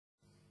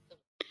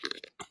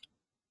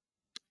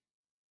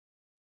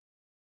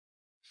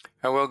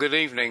Well, good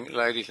evening,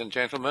 ladies and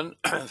gentlemen.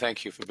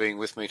 Thank you for being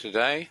with me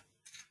today.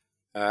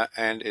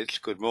 And it's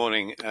good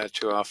morning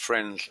to our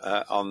friends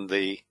on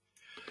the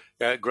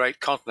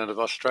great continent of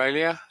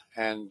Australia.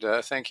 And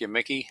thank you,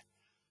 Mickey,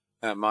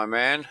 my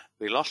man.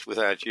 Be lost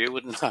without you,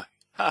 wouldn't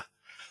I?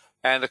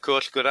 And, of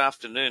course, good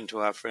afternoon to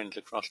our friends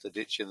across the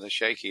ditch in the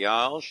Shaky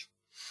Isles.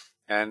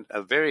 And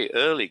a very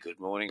early good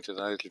morning to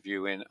those of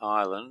you in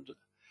Ireland,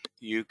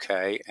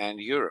 UK, and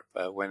Europe,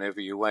 whenever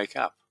you wake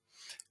up.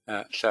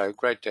 So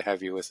great to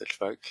have you with us,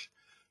 folks.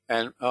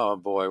 And oh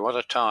boy, what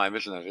a time,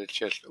 isn't it? It's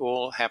just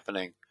all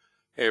happening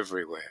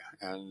everywhere.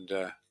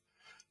 And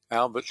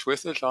Albert's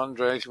with us,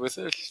 Andre's with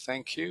us,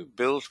 thank you.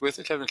 Bill's with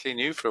us, haven't seen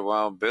you for a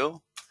while,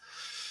 Bill.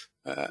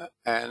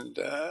 And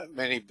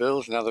many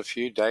Bills, another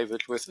few.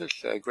 David's with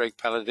us. Greg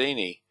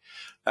Palladini,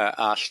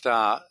 our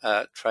star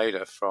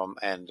trader from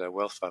and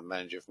wealth fund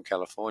manager from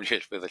California,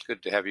 is with us.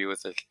 Good to have you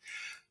with us,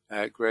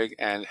 Greg.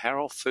 And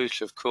Harold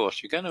Foose, of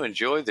course. You're going to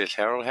enjoy this,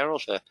 Harold.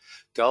 Harold's a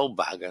gold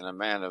bug and a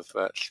man of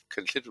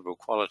considerable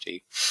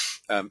quality.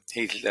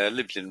 He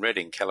lives in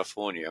Redding,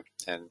 California,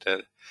 and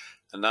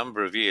a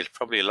number of years,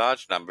 probably a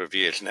large number of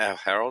years now,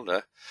 Harold,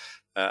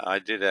 I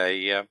did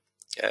a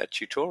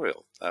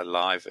tutorial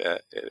live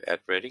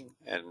at Reading,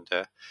 and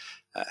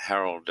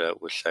Harold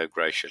was so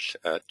gracious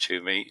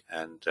to me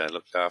and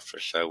looked after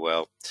us so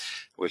well.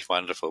 It was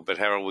wonderful. But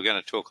Harold, we're going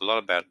to talk a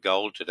lot about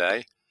gold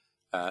today,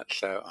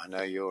 so I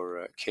know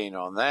you're keen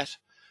on that.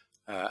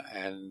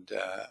 And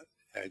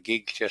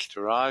Gig's just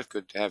arrived.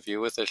 Good to have you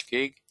with us,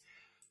 Gig,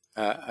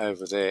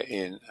 over there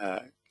in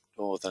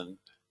northern.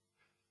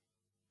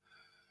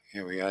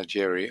 Here we are,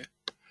 Jerry.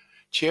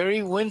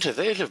 Jerry Winter,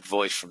 there's a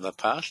voice from the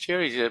past.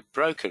 Jerry's a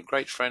broker,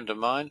 great friend of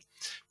mine,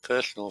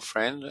 personal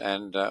friend,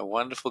 and a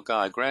wonderful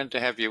guy. Grand to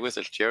have you with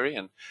us, Jerry,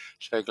 and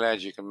so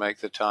glad you can make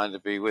the time to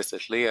be with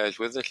us. Leo's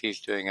with us.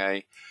 He's doing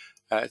a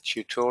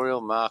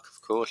tutorial. Mark,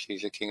 of course,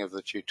 he's the king of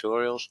the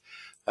tutorials.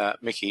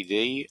 Mickey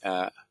D,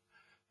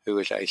 who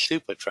is a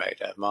super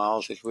trader.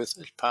 Miles is with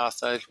us.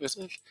 Partho's with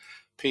us.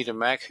 Peter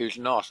Mack, who's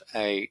not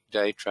a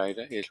day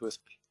trader, is with us.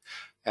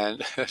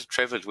 And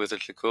Trevor's with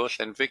us, of course,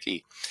 and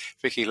Vicky.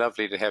 Vicky,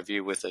 lovely to have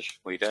you with us.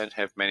 We don't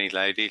have many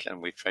ladies, and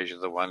we treasure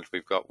the ones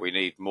we've got. We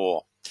need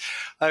more.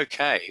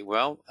 Okay,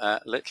 well,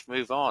 let's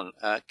move on.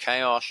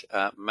 Chaos,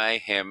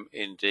 mayhem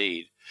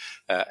indeed,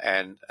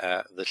 and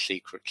the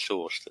secret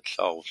sauce that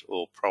solves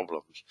all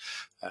problems.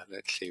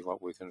 Let's see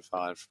what we can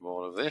find from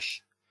all of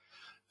this.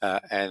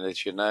 And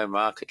as you know,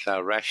 markets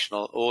are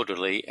rational,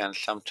 orderly, and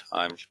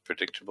sometimes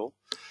predictable.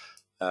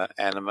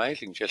 And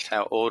amazing just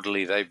how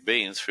orderly they've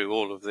been through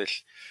all of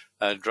this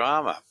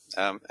drama.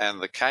 And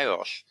the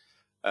chaos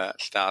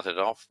started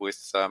off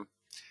with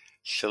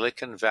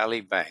Silicon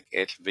Valley Bank,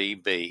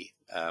 SVB,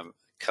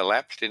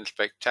 collapsed in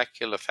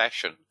spectacular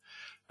fashion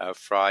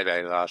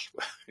Friday last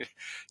week,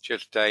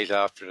 just days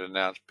after it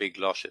announced big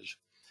losses.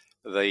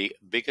 The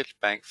biggest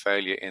bank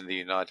failure in the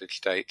United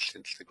States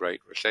since the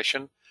Great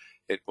Recession.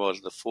 It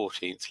was the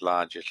 14th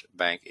largest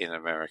bank in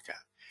America.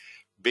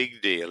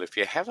 Big deal. If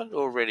you haven't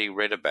already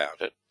read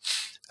about it,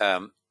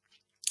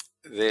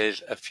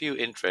 there's a few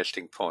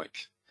interesting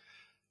points.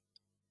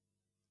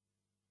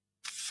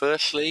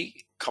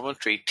 Firstly,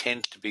 commentary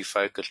tends to be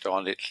focused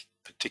on its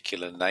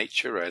particular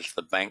nature as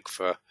the bank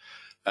for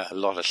a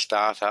lot of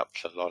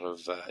startups, a lot of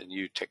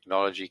new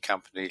technology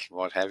companies and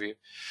what have you.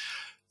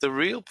 The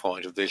real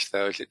point of this,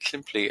 though, is it's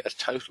simply a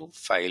total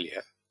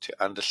failure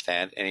to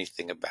understand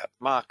anything about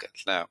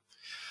markets. Now,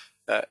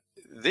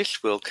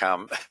 this will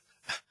come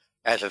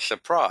as a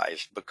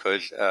surprise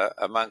because,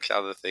 amongst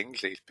other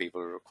things, these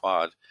people are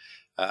required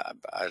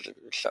as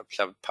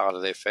some part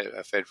of their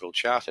federal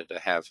charter to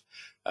have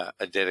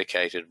a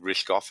dedicated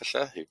risk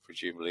officer who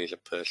presumably is a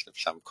person of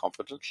some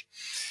competence,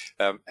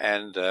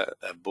 and a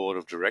board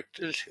of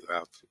directors who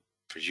have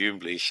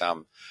presumably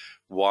some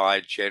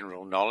wide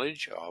general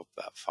knowledge of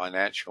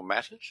financial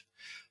matters.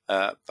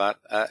 But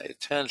it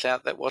turns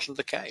out that wasn't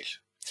the case.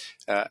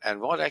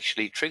 And what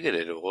actually triggered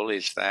it all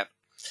is that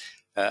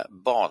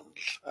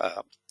bonds.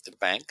 The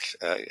banks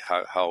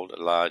hold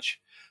a large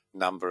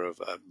number of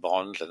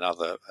bonds and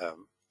other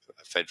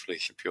federally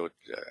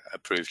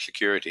approved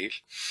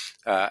securities,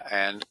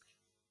 and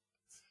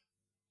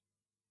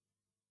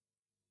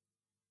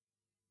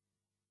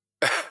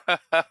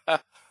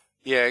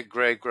yeah,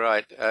 Greg,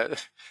 right.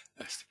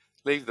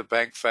 Leave the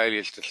bank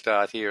failures to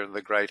start here in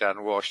the great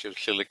unwashed of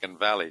Silicon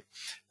Valley.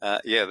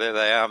 Yeah, there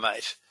they are,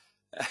 mate.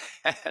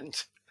 And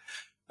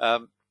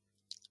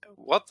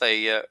what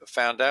they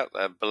found out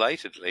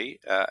belatedly,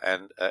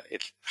 and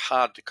it's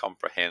hard to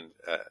comprehend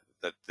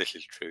that this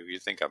is true. You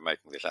think I'm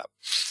making this up.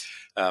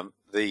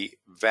 The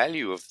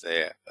value of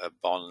their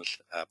bonds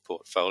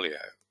portfolio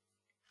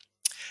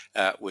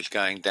was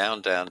going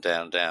down, down,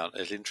 down, down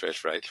as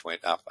interest rates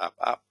went up, up,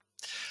 up.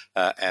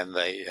 And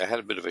they had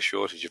a bit of a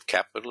shortage of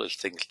capital as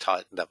things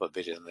tightened up a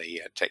bit in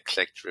the tech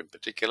sector in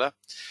particular.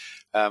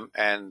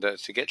 And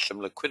to get some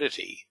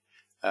liquidity,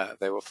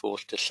 they were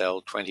forced to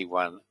sell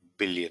 $21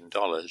 billion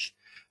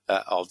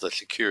of the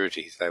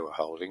securities they were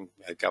holding,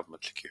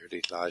 government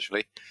securities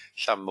largely,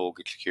 some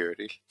mortgage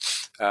securities,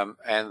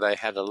 and they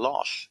had a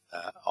loss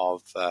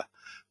of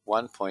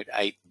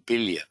 1.8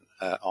 billion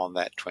on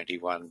that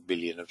 21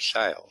 billion of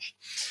sales,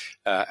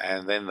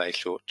 and then they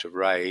sought to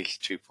raise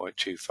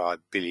 2.25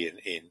 billion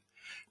in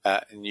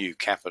new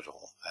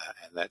capital,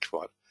 and that's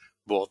what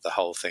brought the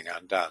whole thing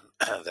undone.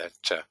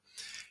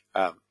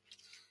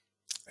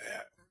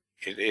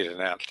 It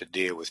announced a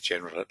deal with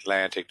General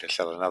Atlantic to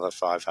sell another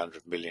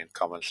 500 million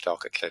common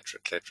stock, etc.,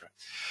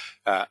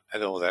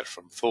 and all that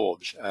from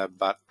Forbes.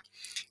 But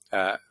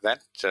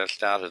that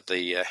started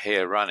the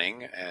hair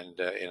running, and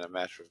in a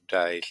matter of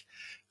days,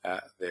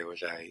 there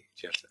was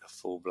just a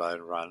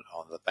full-blown run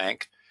on the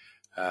bank,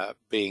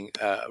 being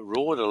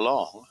roared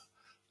along.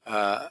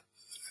 The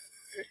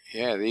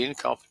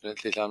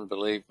incompetence is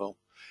unbelievable.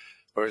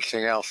 Or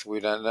anything else we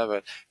don't know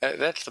about.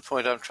 That's the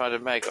point I'm trying to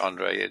make,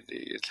 Andre.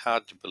 It's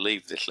hard to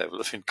believe this level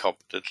of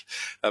incompetence,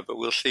 but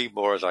we'll see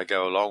more as I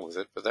go along with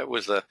it. But that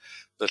was the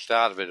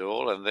start of it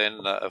all, and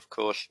then, of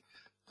course,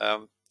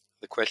 the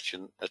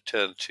question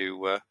turned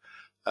to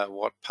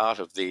what part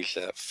of these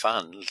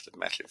funds, the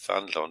massive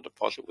funds on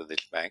deposit with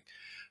this bank,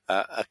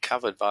 are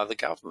covered by the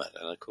government.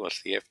 And, of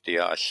course, the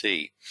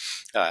FDIC,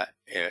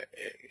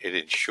 it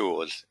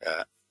insures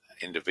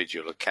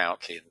individual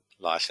accounts in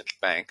licensed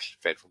banks,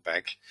 federal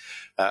banks,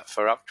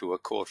 for up to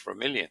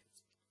 $250,000.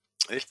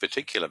 This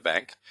particular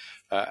bank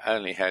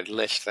only had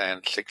less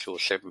than 6 or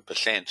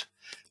 7%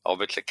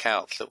 of its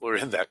accounts that were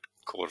in that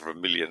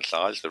 $250,000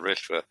 size. The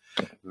rest were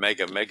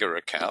mega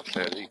accounts.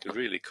 You could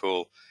really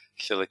call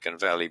Silicon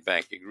Valley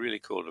Bank, you could really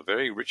call it a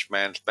very rich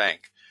man's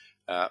bank.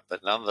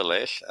 But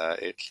nonetheless,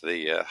 it's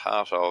the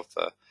heart of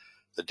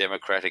the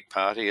Democratic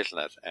Party, isn't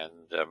it?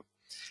 And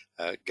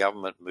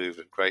government moved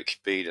at great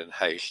speed and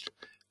haste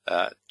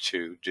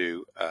to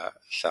do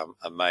some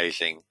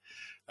amazing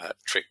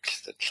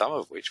tricks, that some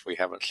of which we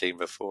haven't seen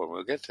before, and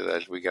we'll get to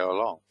those as we go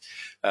along.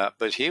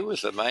 But here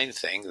was the main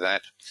thing,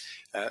 that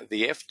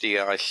the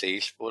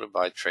FDIC, supported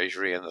by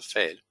Treasury and the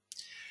Fed,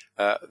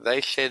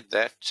 they said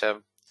that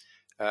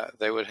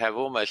they would have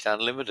almost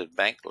unlimited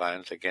bank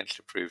loans against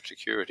approved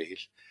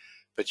securities,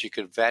 but you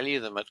could value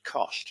them at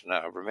cost.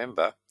 Now,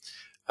 remember,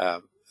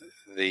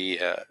 the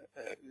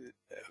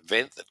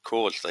event that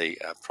caused the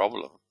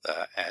problem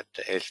at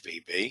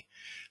SVB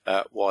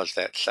was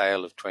that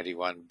sale of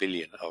 21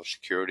 billion of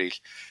securities,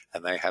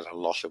 and they had a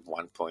loss of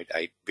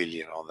 1.8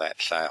 billion on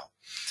that sale.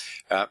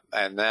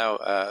 And now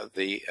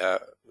the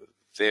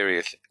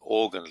various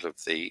organs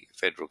of the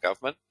federal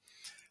government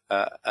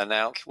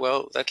announced,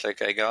 well, that's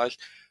okay, guys.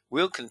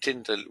 We'll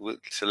continue to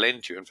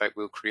lend to you. In fact,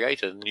 we'll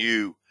create a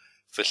new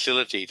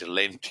facility to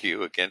lend to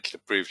you against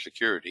approved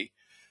security.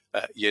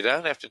 You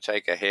don't have to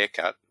take a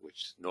haircut,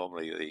 which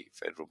normally the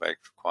federal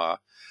banks require.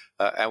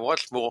 And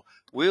what's more,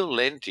 we'll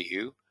lend to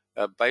you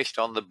based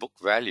on the book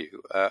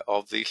value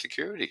of the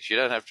securities. You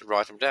don't have to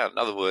write them down. In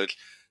other words,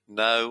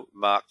 no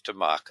mark to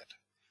market.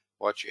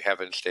 What you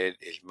have instead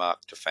is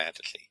mark to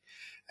fantasy.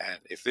 And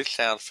if this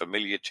sounds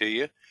familiar to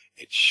you,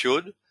 it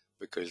should,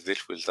 because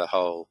this was the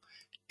whole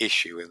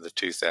issue in the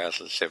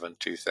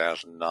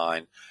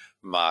 2007-2009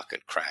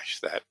 market crash,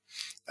 that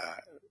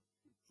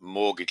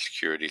mortgage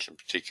securities in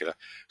particular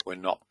were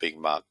not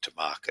being marked to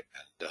market.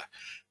 And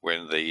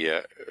when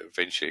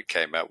eventually it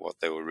came out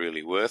what they were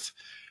really worth,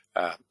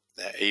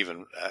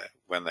 even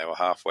when they were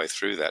halfway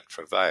through that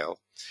travail,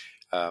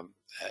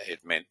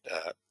 it meant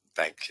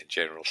banks in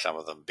general, some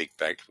of them big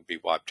banks, would be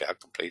wiped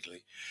out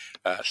completely.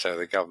 So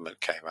the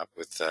government came up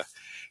with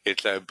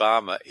its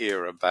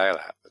Obama-era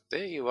bailout. But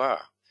there you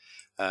are.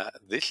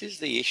 This is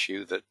the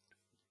issue that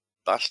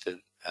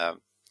busted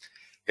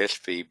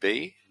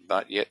SVB,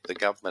 but yet the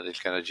government is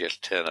going to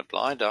just turn a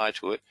blind eye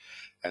to it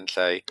and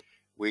say,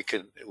 we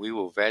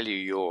will value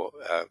your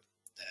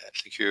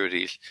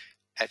securities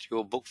at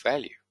your book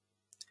value.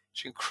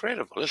 It's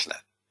incredible, isn't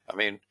it? I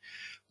mean,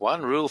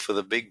 one rule for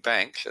the big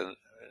banks and a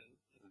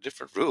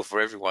different rule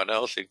for everyone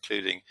else,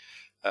 including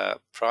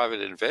private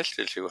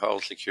investors who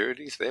hold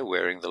securities. They're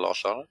wearing the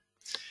loss on it.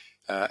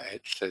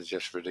 It's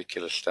just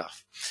ridiculous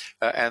stuff.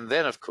 And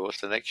then, of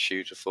course, the next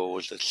shoe to fall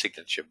was the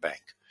Signature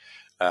Bank.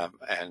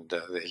 And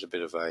there's a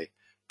bit of a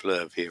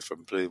blurb here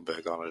from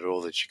Bloomberg on it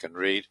all that you can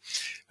read.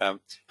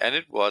 And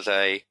it was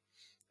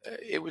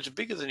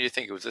bigger than you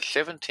think. It was the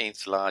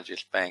 17th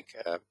largest bank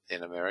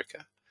in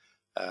America.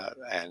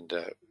 And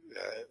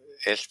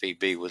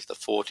SVB was the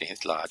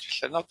 14th largest,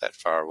 so not that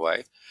far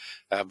away.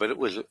 But it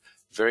was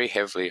very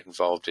heavily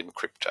involved in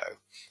crypto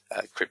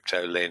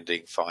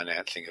lending,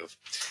 financing of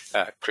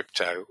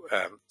crypto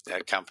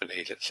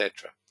companies,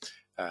 etc.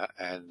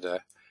 And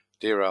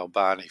dear old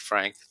Barney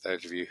Frank,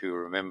 those of you who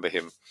remember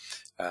him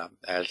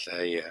as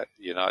a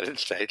United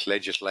States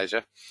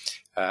legislator,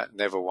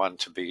 never one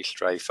to be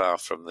stray far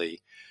from the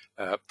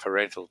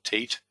parental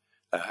teat.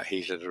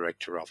 He's a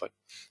director of it.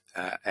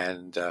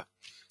 And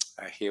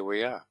here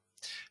we are.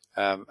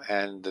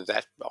 And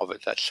that of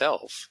it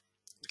itself,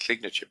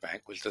 Signature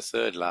Bank was the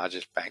third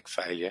largest bank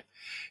failure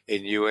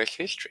in US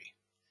history.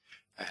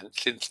 And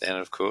since then,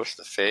 of course,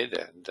 the Fed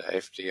and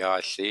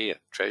FDIC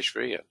and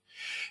Treasury and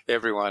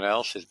everyone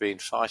else has been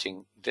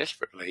fighting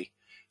desperately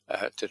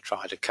to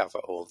try to cover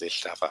all this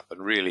stuff up,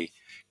 and really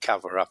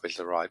cover up is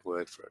the right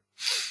word for it.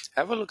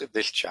 Have a look at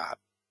this chart.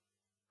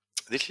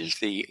 This is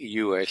the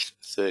US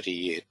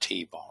 30-year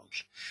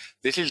T-bonds.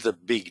 This is the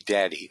big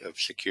daddy of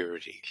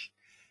securities.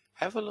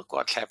 Have a look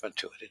what's happened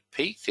to it. It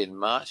peaked in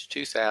March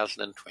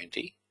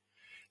 2020,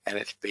 and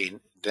it's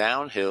been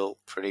downhill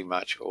pretty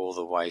much all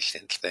the way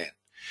since then.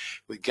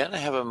 We're going to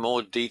have a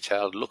more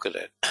detailed look at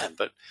it,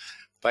 but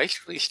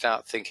basically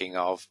start thinking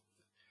of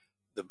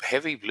the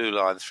heavy blue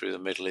line through the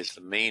middle is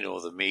the mean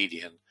or the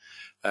median,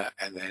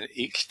 and then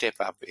each step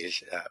up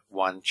is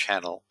one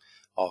channel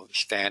of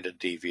standard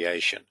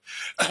deviation.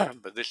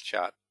 But this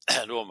chart,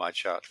 and all my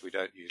charts, we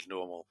don't use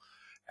normal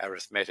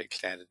arithmetic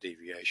standard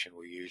deviation.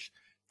 We use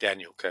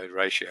Danielcode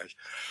ratios.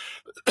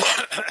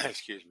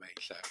 Excuse me.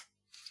 So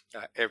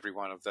every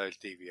one of those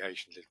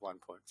deviations is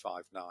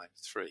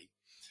 1.593,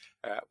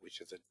 which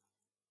is the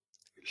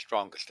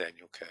strongest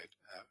Danielcode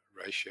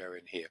ratio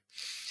in here.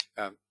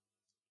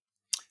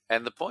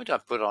 And the point I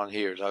put on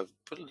here is I've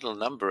put a little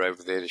number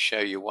over there to show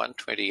you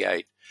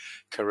 128,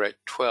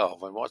 correct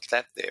 12. And what's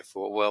that there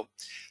for? Well,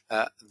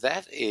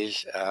 that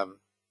is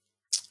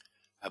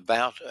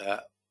about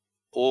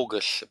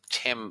August,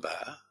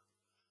 September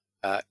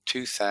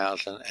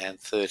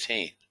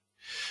 2013.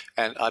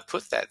 And I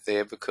put that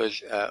there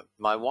because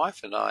my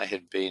wife and I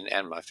had been,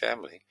 and my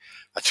family,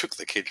 I took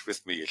the kids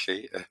with me, you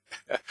see,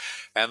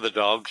 and the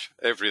dogs,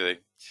 everything,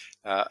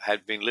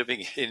 had been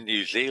living in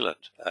New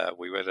Zealand.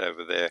 We went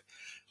over there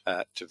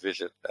to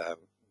visit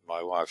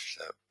my wife's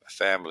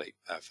family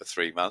for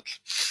 3 months.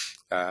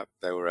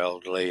 They were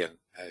elderly, and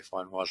if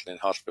one wasn't in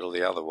hospital,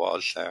 the other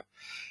was. So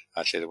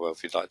I said, well,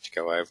 if you'd like to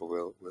go over,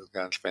 we'll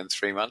go and spend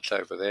 3 months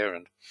over there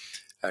and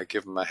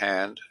give them a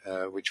hand,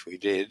 which we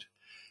did.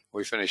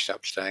 We finished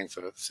up staying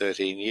for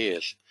 13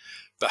 years.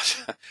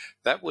 But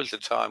that was the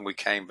time we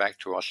came back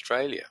to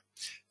Australia.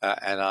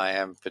 And I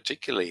am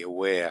particularly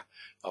aware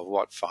of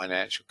what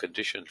financial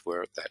conditions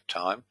were at that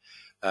time,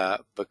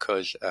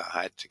 because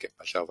I had to get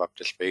myself up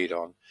to speed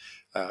on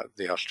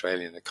the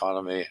Australian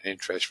economy and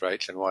interest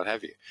rates and what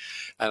have you.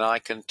 And I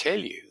can tell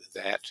you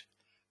that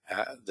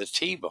the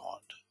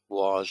T-bond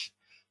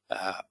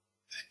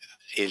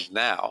is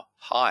now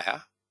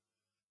higher,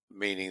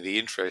 meaning the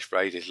interest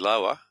rate is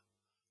lower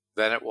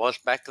than it was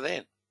back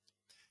then.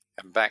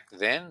 And back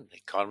then, the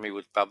economy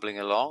was bubbling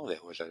along.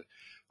 There was an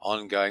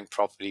ongoing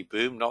property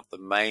boom, not the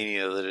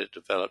mania that it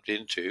developed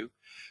into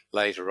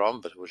later on,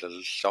 but it was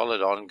a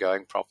solid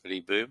ongoing property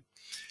boom.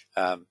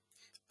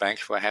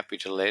 Banks were happy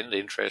to lend.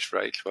 Interest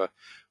rates were,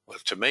 well,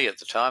 to me at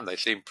the time, they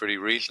seemed pretty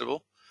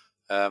reasonable.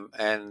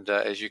 And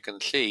as you can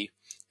see,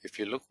 if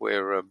you look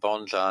where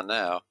bonds are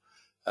now,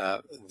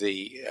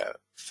 the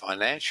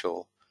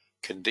financial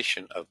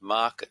condition of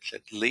markets,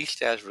 at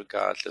least as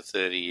regards the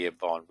 30-year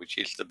bond, which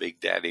is the big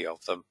daddy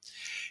of them,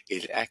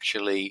 is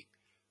actually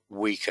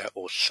weaker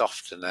or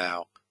softer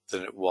now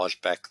than it was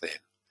back then.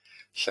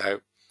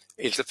 So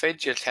is the Fed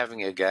just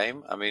having a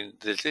game? I mean,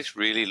 does this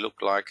really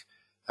look like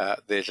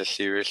there's a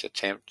serious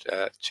attempt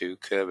to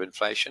curb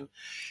inflation?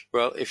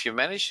 Well, if you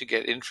manage to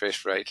get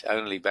interest rates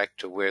only back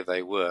to where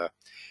they were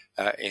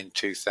in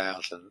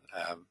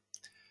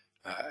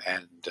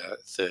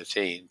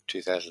 2013,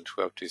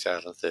 2012,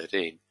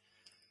 2013,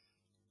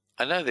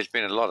 I know there's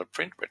been a lot of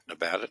print written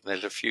about it, and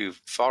there's a few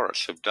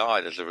forests have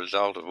died as a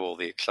result of all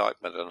the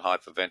excitement and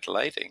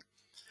hyperventilating.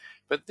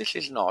 But this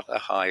is not a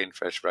high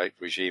interest rate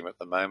regime at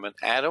the moment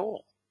at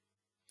all.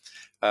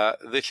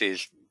 This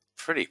is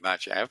pretty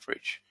much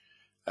average.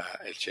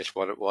 It's just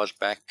what it was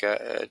back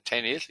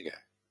 10 years ago.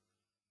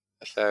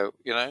 So,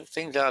 you know,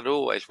 things aren't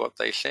always what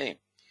they seem.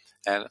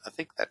 And I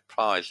think that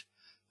applies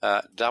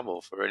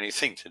double for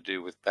anything to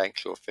do with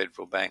banks or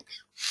federal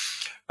banks.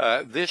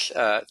 This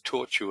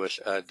tortuous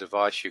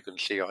device you can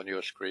see on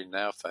your screen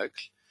now,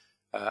 folks.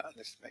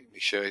 Let's make me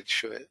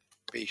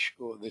be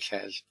sure this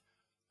has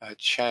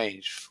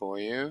changed for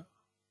you.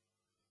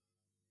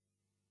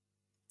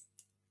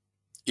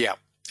 Yeah,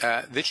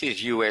 this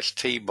is US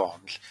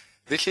T-bonds.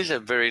 This is a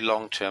very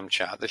long-term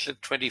chart. This is a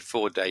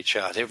 24-day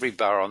chart. Every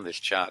bar on this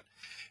chart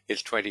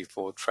is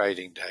 24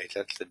 trading days.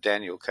 That's the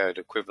Danielcode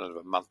equivalent of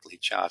a monthly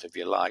chart, if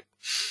you like.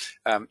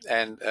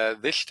 And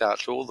this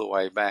starts all the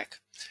way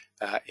back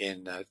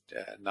in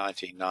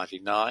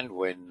 1999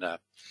 when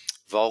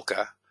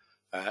Volcker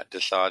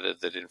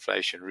decided that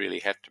inflation really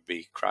had to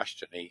be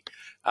crushed, and he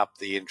upped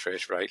the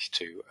interest rates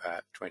to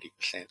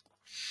 20%.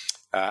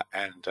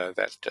 And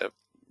that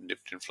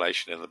nipped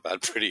inflation in the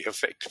bud pretty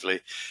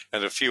effectively,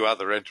 and a few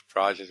other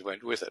enterprises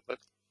went with it. But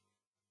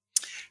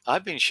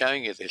I've been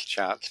showing you this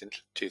chart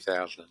since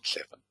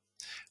 2007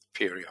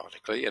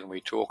 periodically, and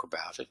we talk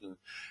about it, and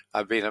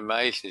I've been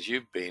amazed as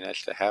you've been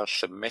as to how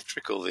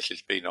symmetrical this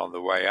has been on the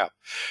way up.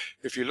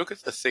 If you look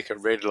at the thicker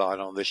red line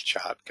on this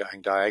chart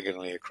going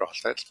diagonally across,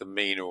 that's the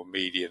mean or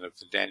median of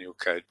the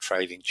Danielcode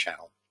trading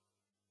channel.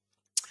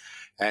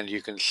 And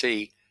you can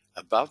see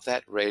above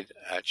that red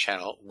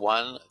channel,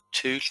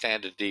 2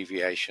 standard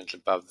deviations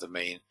above the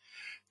mean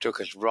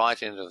took us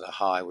right into the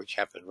high, which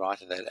happened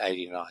right in that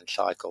 89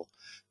 cycle,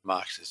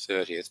 March the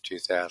 30th,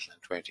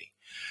 2020.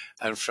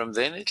 And from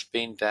then it's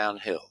been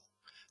downhill.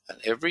 And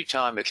every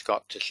time it's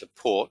got to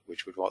support,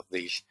 which would what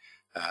these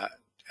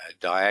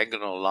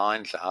diagonal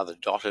lines are, the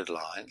dotted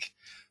lines,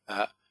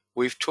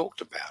 we've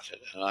talked about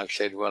it. And I've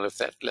said, well, if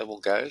that level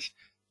goes,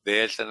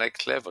 there's the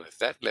next level. If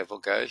that level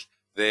goes,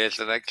 there's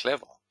the next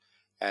level.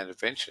 And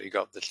eventually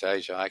got the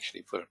stage I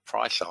actually put a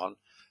price on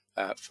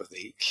for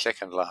the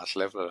second last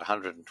level at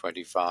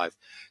 125,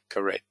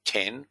 correct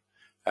 10,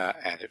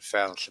 and it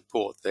found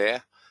support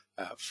there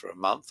for a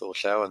month or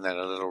so, and then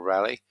a little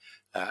rally,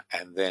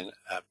 and then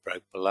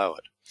broke below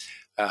it.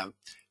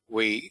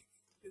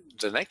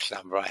 The next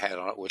number I had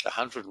on it was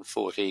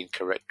 114,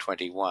 correct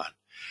 21,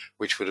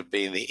 which would have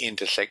been the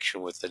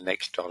intersection with the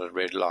next dotted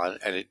red line,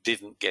 and it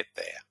didn't get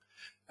there,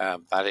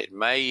 but it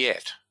may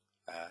yet.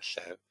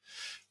 So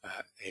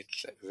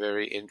it's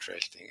very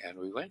interesting, and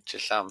we went to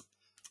some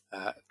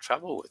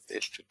trouble with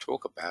this to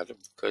talk about it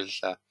because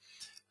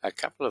a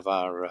couple of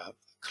our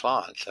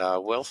clients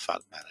are wealth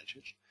fund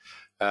managers,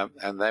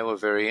 and they were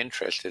very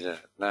interested in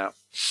it. Now,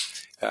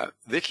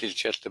 this is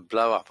just a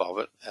blow up of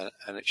it,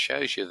 and it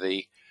shows you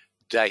the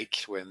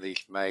dates when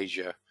these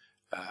major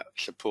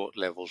support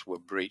levels were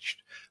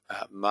breached: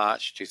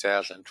 March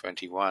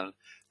 2021,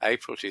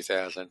 April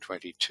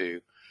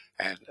 2022,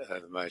 and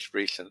the most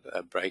recent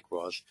break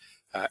was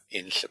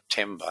in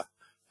September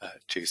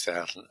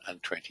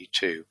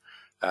 2022,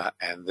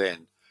 and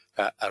then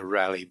a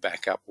rally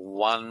back up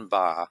one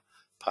bar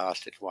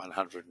past its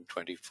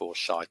 124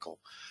 cycle,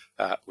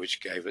 which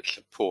gave it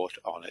support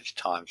on its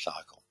time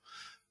cycle.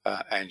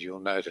 And you'll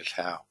notice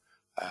how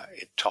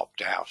it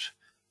topped out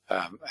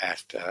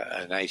at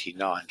an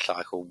 89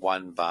 cycle,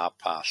 one bar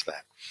past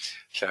that.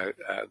 So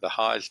the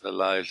highs and the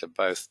lows are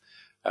both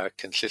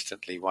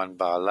consistently one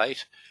bar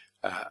late.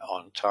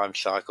 On time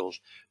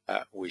cycles,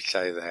 we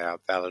say they are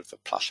valid for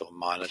plus or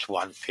minus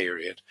one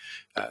period.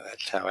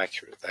 That's how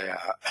accurate they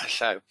are.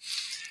 So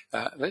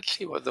let's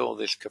see what all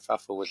this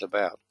kerfuffle was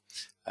about.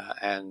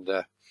 And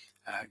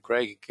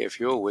Greg, if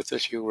you're with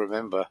us, you'll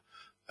remember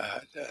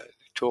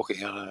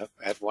talking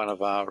at one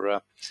of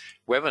our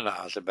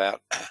webinars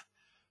about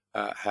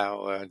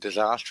how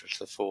disastrous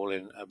the fall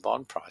in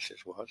bond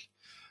prices was,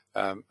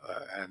 and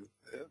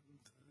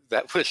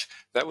that was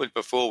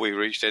before we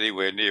reached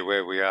anywhere near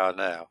where we are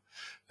now.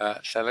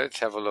 So let's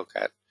have a look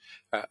at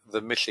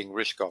the missing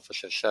risk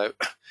officer. So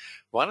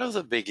one of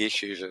the big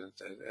issues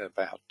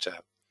about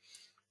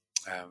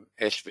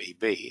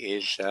SVB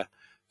is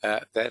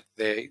that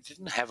they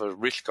didn't have a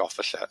risk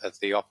officer at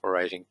the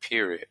operating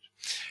period.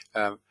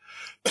 But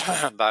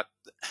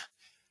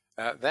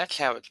that's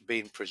how it's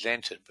been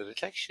presented, but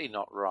it's actually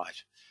not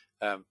right.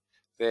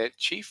 Their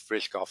chief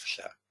risk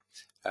officer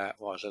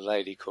was a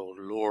lady called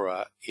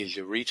Laura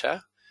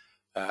Izurita,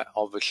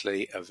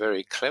 obviously a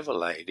very clever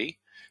lady,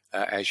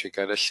 as you're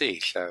going to see.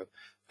 So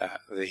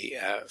the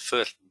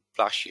first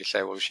blush, you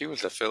say, well, she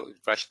was the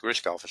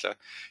risk officer.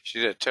 She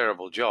did a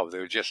terrible job.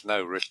 There was just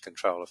no risk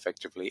control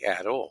effectively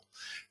at all.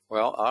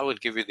 Well, I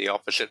would give you the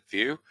opposite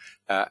view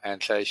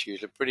and say she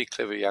was a pretty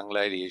clever young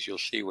lady, as you'll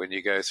see when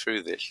you go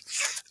through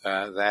this,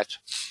 that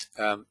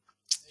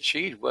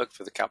she'd worked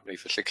for the company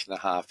for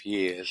 6.5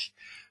 years,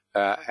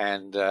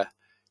 and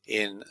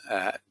in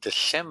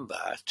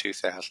December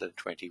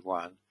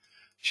 2021,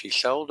 she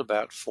sold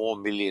about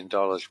 $4 million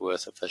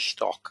worth of her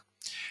stock.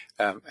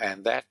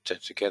 And that,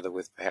 together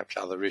with perhaps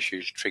other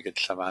issues, triggered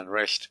some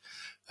unrest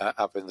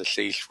up in the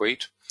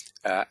C-suite,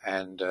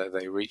 and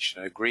they reached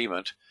an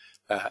agreement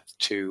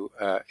to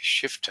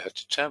shift her,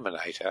 to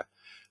terminate her,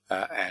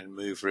 and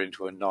move her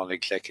into a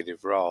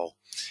non-executive role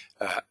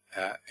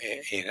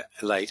in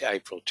late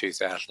April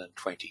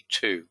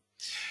 2022.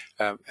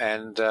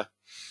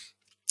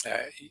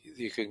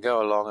 You can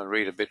go along and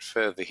read a bit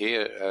further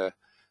here.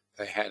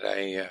 They had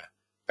a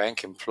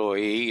bank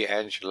employee,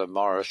 Angela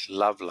Morris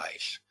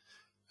Lovelace,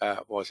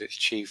 was its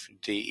chief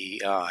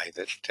DEI,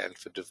 that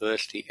stands for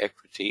Diversity,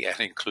 Equity and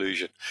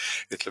Inclusion.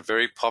 It's a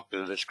very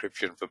popular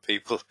description for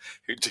people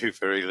who do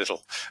very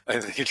little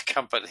in these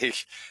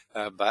companies.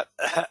 But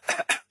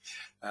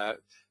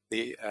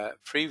the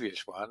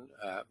previous one,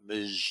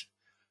 Ms.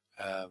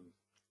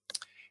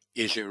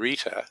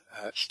 Izurita,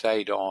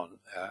 stayed on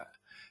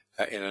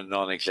in a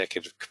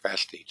non-executive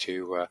capacity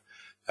to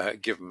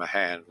give them a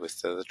hand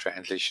with the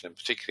transition, and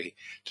particularly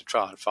to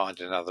try and find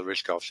another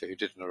risk officer who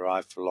didn't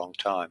arrive for a long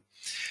time.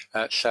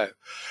 So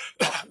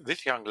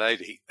this young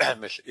lady,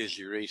 Miss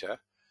Izurita,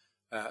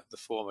 the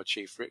former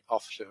chief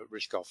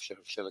risk officer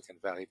of Silicon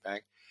Valley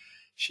Bank,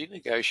 she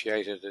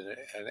negotiated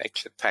an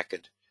exit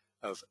package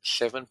of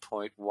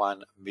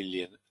 $7.1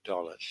 million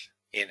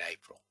in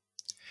April.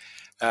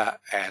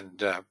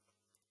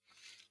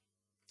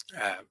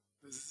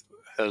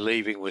 Her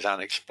leaving was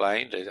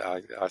unexplained.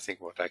 I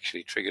think what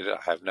actually triggered it,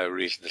 I have no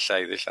reason to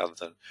say this other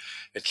than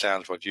it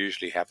sounds what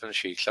usually happens.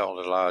 She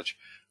sold a large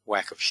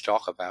whack of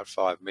stock, about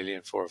 $4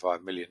 or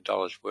 $5 million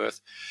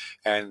worth,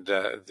 and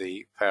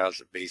the powers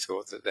that be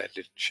thought that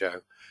didn't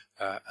show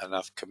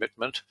enough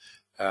commitment.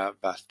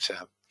 But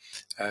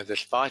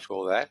despite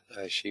all that,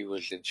 she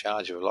was in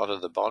charge of a lot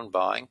of the bond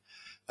buying,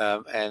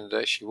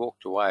 and she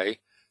walked away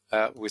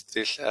with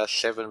this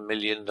 $7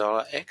 million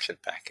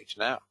exit package.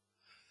 Now,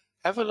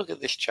 have a look at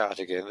this chart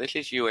again. This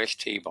is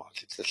UST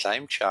bonds. It's the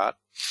same chart.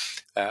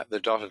 The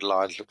dotted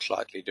lines look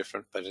slightly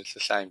different, but it's the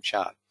same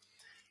chart.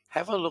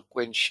 Have a look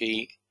when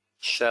she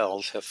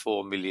sells her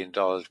 $4 million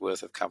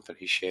worth of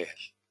company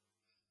shares.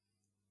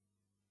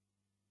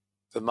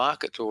 The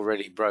market's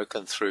already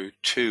broken through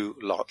 2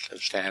 lots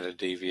of standard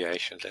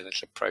deviations, and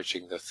it's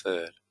approaching the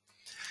 3rd.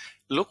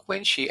 Look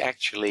when she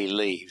actually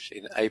leaves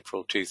in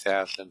April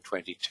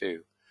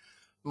 2022.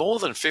 More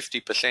than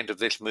 50% of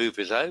this move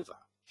is over.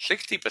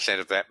 60%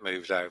 of that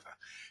move's over.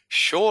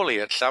 Surely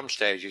at some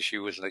stage as she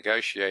was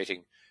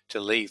negotiating to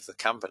leave the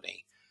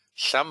company,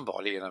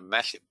 somebody in a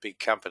massive big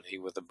company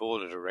with a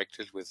board of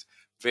directors with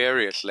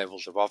various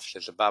levels of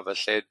officers above her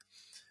said,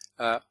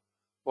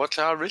 what's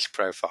our risk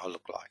profile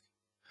look like?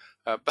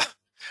 But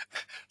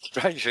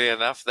strangely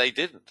enough, they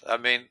didn't. I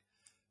mean,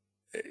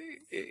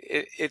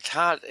 it's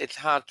hard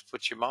to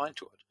put your mind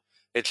to it.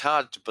 It's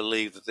hard to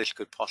believe that this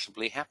could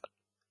possibly happen.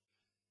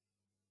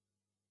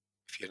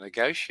 If you're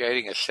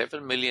negotiating a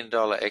 $7 million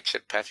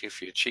exit package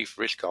for your chief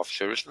risk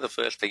officer, isn't the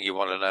first thing you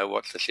want to know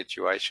what's the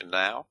situation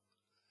now?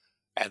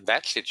 And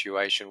that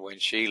situation when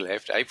she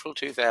left, April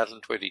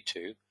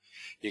 2022,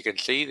 you can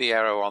see the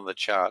arrow on the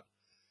chart,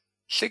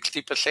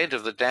 60%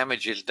 of the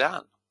damage is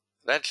done.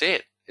 That's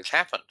it. It's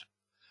happened.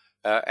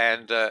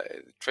 And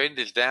the trend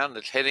is down.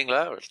 It's heading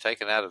lower. It's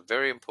taken out a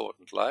very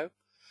important low,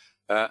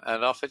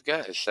 and off it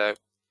goes. So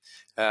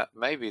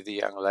maybe the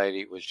young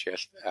lady was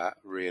just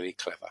really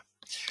clever.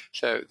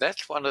 So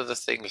that's one of the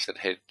things that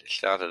had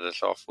started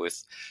us off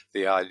with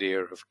the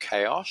idea of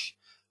chaos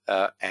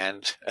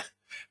and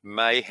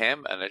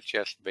mayhem, and it's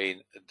just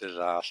been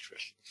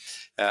disastrous.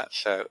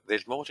 So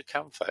there's more to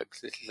come,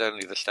 folks. This is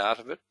only the start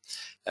of it.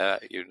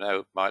 You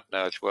might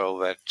know as well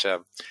that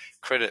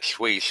Credit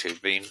Suisse,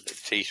 who've been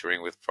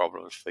teetering with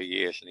problems for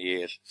years and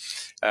years,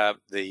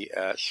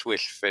 the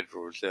Swiss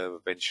Federal Reserve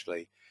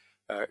eventually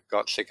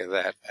got sick of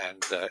that,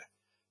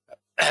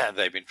 and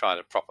they've been trying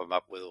to prop them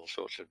up with all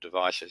sorts of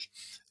devices,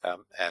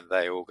 and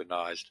they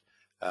organised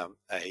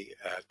a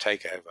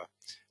takeover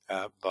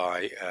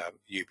by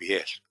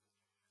UBS,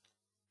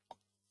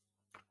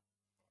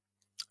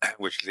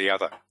 which is the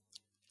other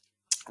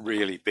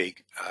really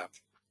big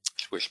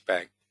Swiss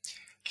bank.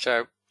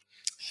 So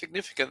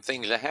significant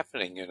things are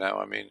happening, you know.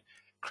 I mean,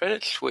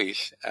 Credit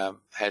Suisse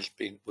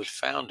was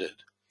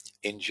founded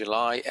in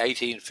July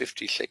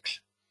 1856.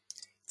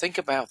 Think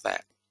about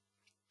that.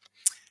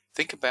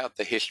 Think about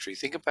the history.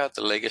 Think about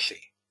the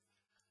legacy.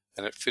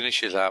 And it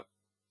finishes up,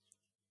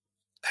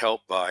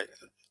 helped by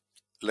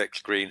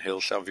Lex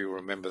Greenhill. Some of you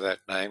remember that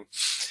name.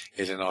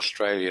 Is an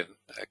Australian,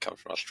 comes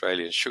from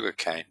Australian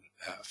sugarcane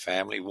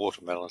family.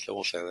 Watermelons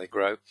also they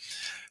grow.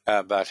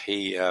 But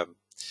he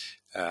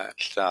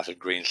started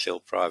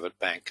Greensill Private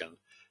Bank and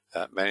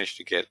managed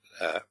to get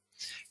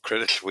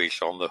Credit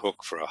Suisse on the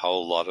hook for a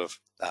whole lot of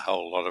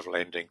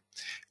lending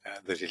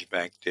that his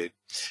bank did.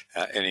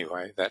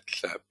 Anyway,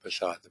 that's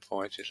beside the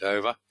point. It's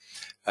over,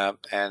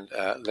 and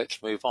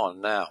let's move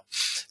on now.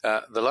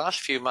 The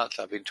last few months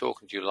I've been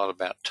talking to you a lot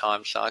about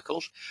time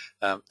cycles,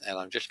 and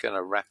I'm just going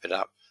to wrap it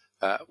up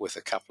with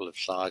a couple of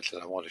slides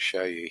that I want to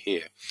show you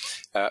here.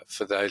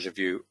 For those of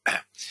you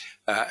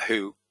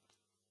who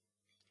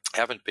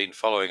haven't been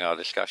following our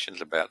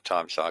discussions about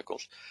time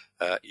cycles,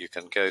 you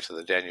can go to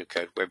the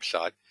Danielcode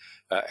website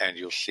and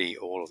you'll see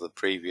all of the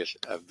previous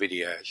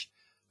videos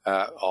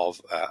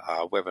of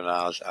our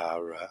webinars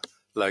are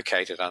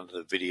located under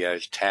the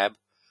videos tab.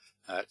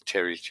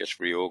 Terry's just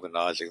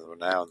reorganizing them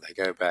now, and they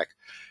go back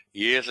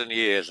years and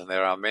years, and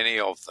there are many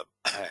of them,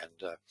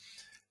 and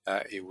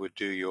it would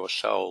do your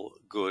soul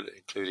good,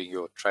 including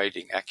your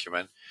trading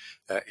acumen,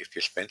 if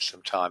you spent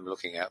some time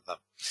looking at them.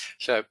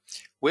 So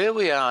where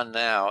we are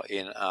now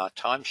in our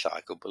time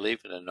cycle,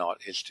 believe it or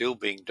not, is still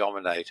being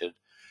dominated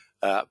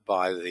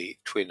by the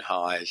twin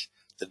highs,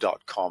 the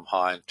dot-com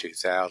high in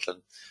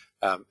 2000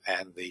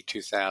 and the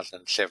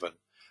 2007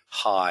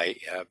 high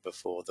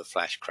before the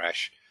flash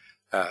crash.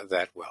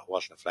 That, well,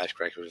 wasn't a flash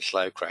crash, it was a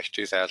slow crash,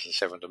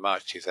 2007 to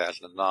March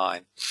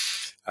 2009,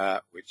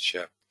 which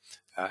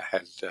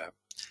had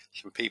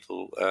some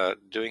people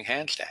doing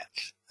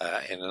handstands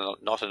in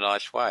not a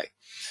nice way.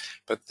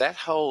 But that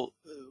whole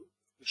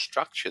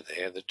structure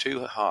there, the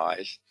two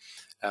highs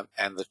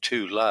and the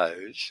two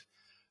lows,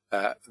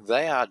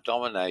 they are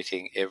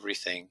dominating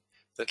everything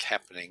that's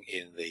happening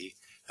in the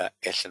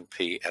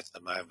S&P at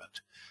the moment.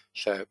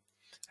 So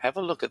have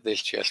a look at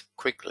this just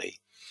quickly.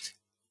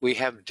 We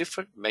have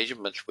different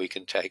measurements we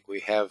can take.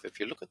 We have,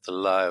 if you look at the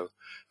low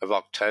of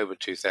October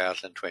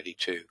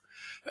 2022,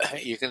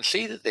 you can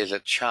see that there's a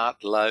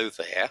chart low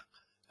there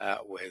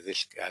where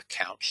this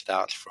count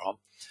starts from,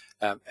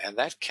 and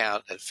that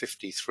count at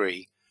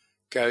 53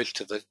 goes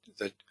to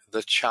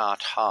the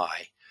chart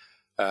high,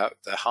 the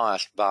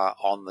highest bar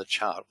on the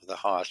chart with the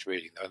highest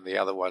reading, and the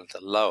other one's the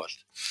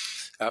lowest.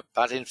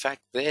 But in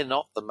fact, they're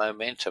not the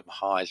momentum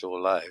highs or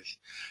lows.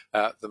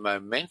 The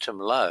momentum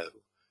low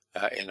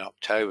in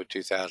October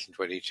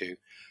 2022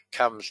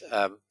 comes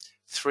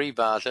 3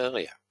 bars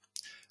earlier.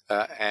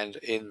 and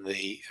in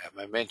the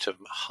momentum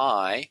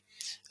high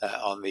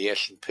on the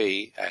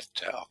S&P at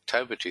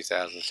October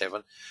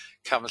 2007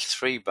 comes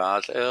 3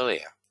 bars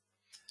earlier.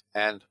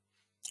 And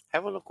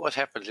have a look what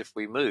happens if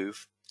we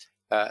move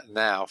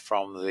now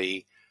from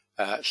the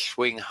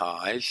swing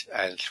highs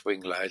and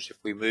swing lows. If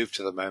we move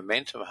to the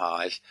momentum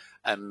highs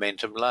and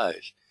momentum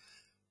lows,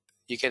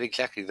 you get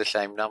exactly the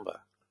same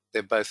number.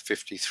 They're both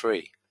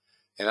 53.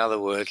 In other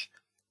words,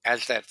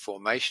 as that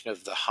formation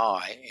of the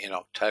high in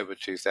October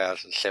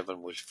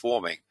 2007 was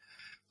forming,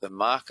 the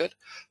market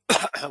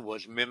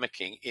was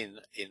mimicking in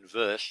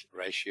inverse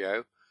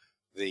ratio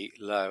the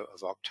low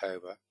of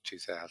October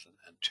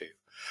 2002,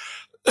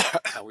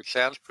 which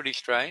sounds pretty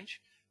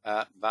strange,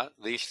 but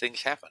these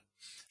things happen.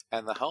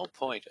 And the whole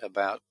point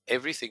about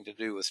everything to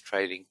do with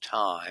trading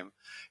time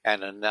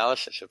and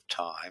analysis of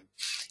time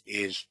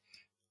is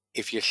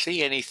if you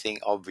see anything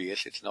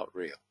obvious, it's not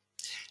real.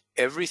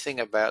 Everything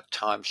about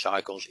time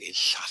cycles is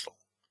subtle,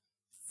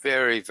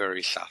 very,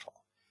 very subtle.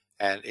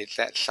 And it's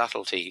that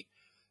subtlety.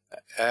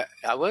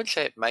 I won't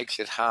say it makes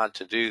it hard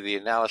to do the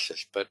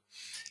analysis, but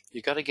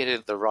you've got to get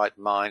into the right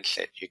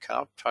mindset. You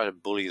can't try to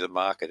bully the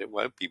market. It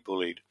won't be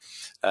bullied.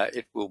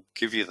 It will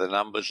give you the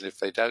numbers, and if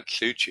they don't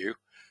suit you,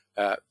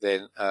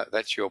 then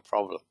that's your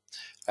problem.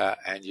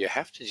 And you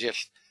have to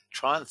just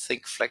try and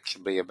think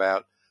flexibly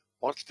about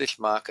what's this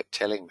market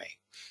telling me.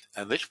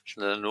 And this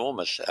was an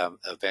enormous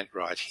event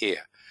right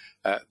here,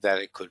 that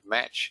it could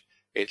match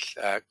its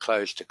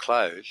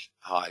close-to-close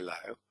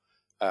high-low,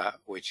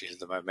 which is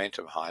the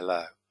momentum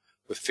high-low,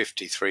 with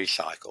 53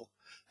 cycle,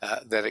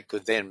 that it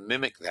could then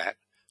mimic that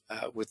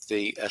with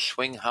the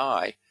swing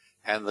high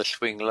and the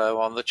swing low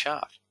on the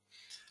chart.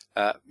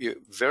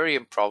 Very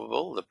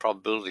improbable. The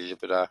probabilities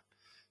of it are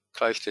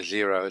close to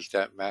zero, as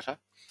don't matter.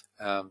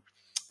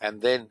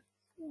 And then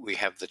we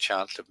have the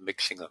chance of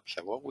mixing them.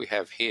 So what we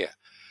have here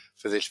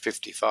for this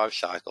 55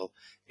 cycle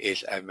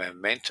is a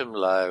momentum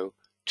low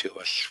to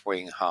a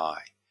swing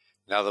high.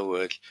 In other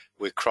words,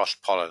 we're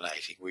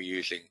cross-pollinating. We're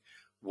using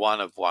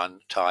one of one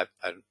type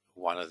and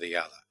one of the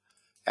other,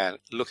 and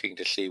looking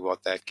to see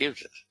what that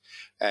gives us.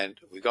 And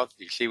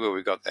you see where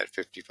we got that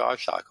 55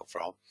 cycle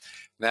from.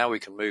 Now we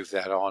can move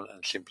that on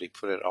and simply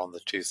put it on the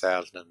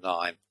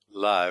 2009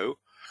 low,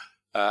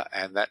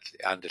 and that's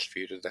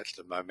undisputed. That's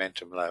the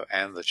momentum low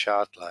and the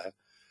chart low.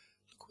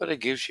 Look what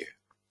it gives you.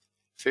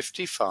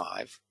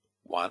 55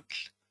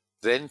 once,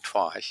 then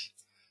twice,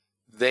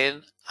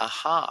 then a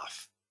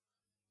half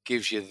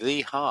gives you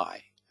the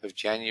high of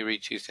January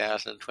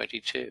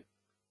 2022.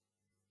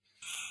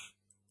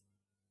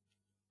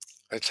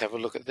 Let's have a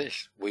look at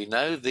this. We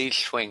know these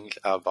swings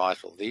are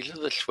vital. These are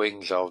the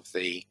swings of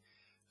the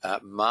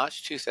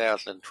March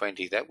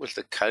 2020. That was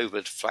the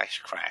COVID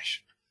flash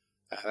crash.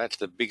 That's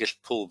the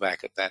biggest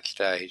pullback at that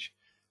stage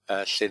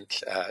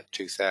since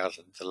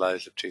 2000, the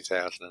lows of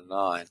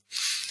 2009.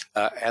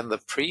 And the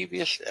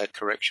previous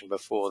correction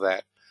before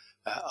that,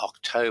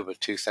 October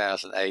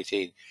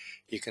 2018,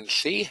 you can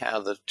see how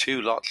the two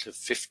lots of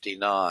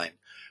 59,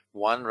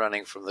 one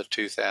running from the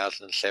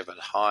 2007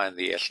 high in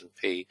the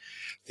S&P,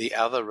 the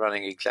other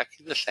running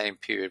exactly the same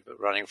period but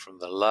running from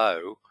the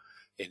low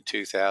in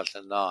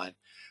 2009,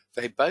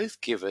 they both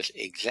give us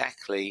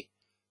exactly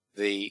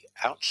the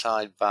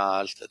outside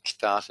bars that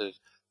started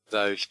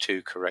those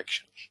two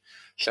corrections.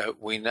 So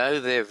we know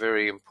they're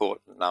very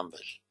important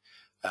numbers.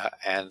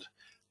 And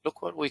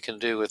look what we can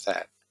do with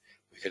that.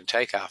 We can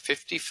take our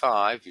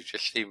 55, you've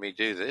just seen me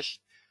do this,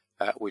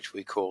 which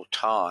we call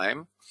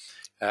time,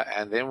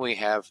 and then we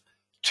have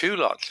two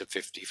lots of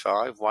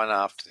 55, one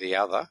after the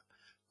other,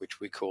 which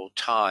we call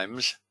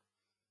times,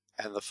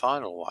 and the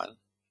final one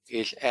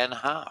is n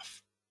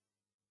half.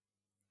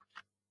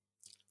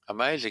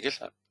 Amazing,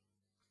 isn't it?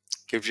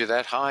 Gives you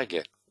that high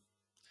again.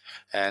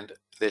 And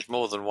there's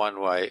more than one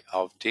way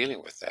of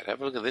dealing with that.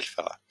 Have a look at this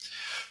fella.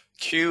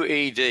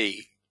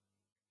 QED,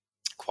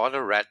 quite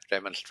a rat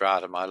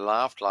demonstratum. I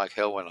laughed like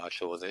hell when I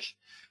saw this,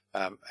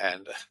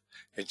 and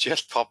it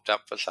just popped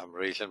up for some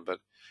reason. But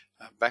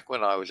back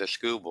when I was a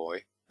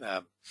schoolboy,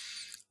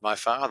 my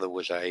father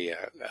was a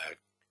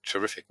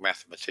terrific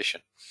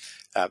mathematician.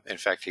 In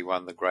fact, he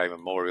won the Gray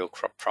Memorial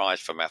Prize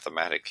for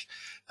Mathematics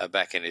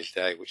back in his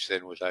day, which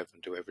then was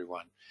open to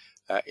everyone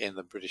in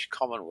the British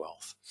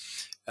Commonwealth.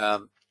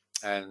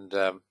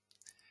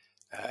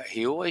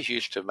 He always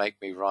used to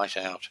make me write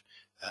out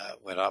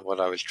what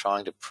I was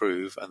trying to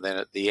prove, and then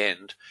at the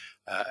end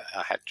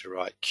I had to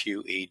write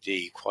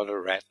QED,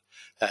 quadrarat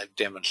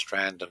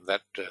demonstrandum,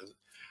 that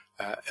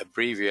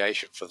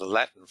abbreviation for the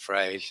Latin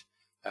phrase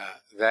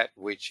that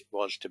which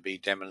was to be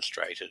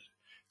demonstrated.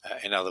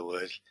 In other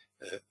words,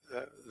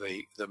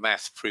 the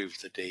math proves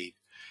the deed.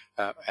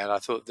 And I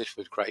thought this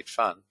was great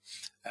fun,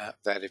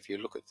 that if you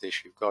look at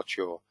this, you've got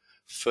your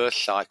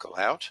first cycle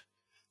out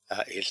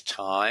is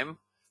time,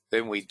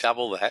 then we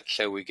double that,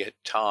 so we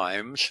get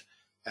times,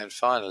 and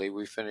finally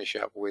we finish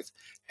up with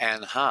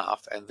n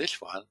half, and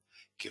this one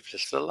gives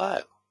us the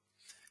low.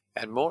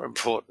 And more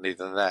importantly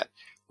than that,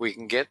 we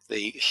can get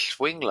the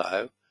swing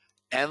low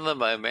and the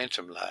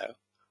momentum low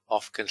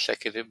off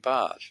consecutive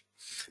bars.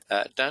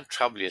 Don't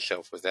trouble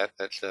yourself with that.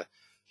 That's a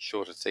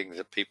sort of things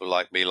that people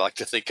like me like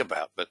to think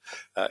about, but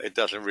it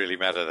doesn't really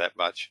matter that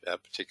much,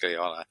 particularly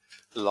on a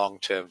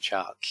long-term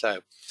chart.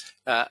 So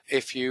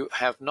if you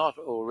have not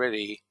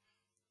already,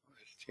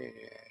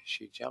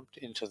 she jumped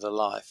into the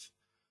life,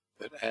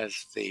 but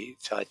as the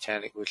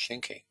Titanic was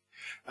sinking.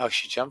 Oh,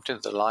 she jumped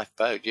into the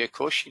lifeboat. Yeah, of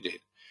course she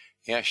did.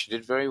 Yeah, she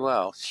did very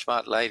well.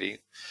 Smart lady.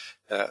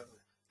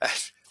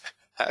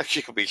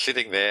 She could be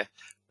sitting there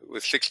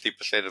with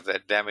 60% of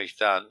that damage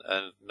done,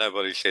 and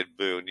nobody said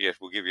boo, and yes,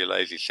 we'll give you a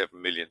lazy $7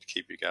 million to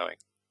keep you going.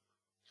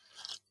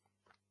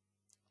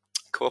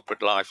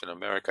 Corporate life in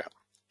America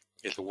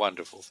is a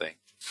wonderful thing,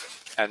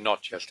 and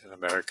not just in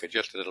America,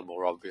 just a little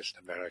more obvious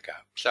in America.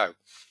 So,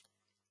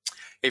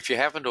 if you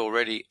haven't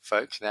already,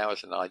 folks, now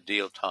is an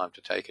ideal time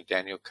to take a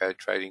Danielcode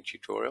trading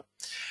tutorial,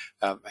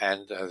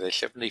 and they're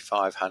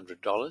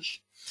 $7,500,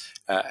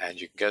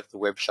 and you can go to the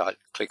website,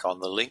 click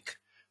on the link,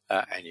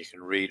 and you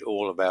can read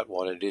all about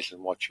what it is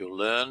and what you'll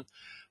learn,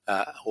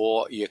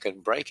 or you can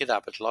break it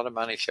up. It's a lot of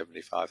money,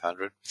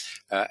 $7,500,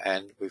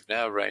 and we've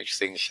now arranged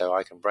things so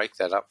I can break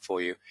that up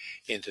for you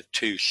into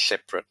two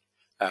separate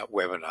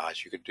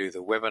webinars. You could do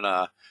the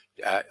webinar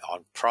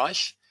on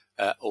price,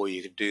 or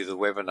you can do the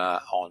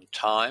webinar on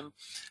time,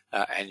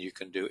 and you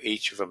can do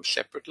each of them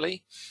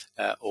separately,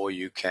 or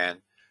you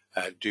can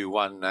do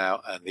one now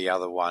and the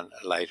other one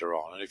later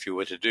on. And if you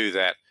were to do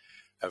that,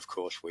 of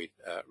course, we'd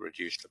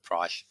reduce the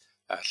price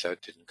so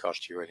it didn't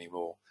cost you any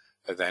more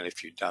than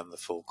if you'd done the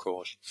full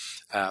course.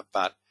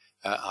 But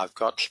I've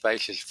got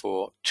spaces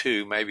for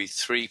 2, maybe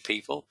 3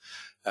 people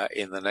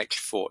in the next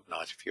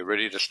fortnight. If you're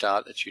ready to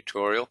start a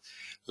tutorial,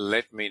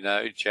 let me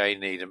know,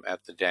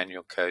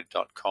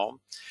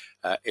 jneedham@thedanielcode.com.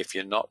 If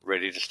you're not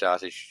ready to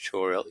start a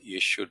tutorial, you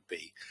should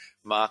be.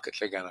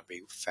 Markets are going to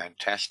be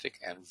fantastic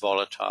and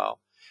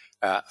volatile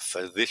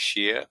for this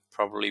year,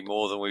 probably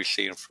more than we've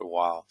seen for a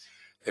while.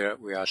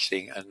 We are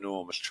seeing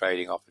enormous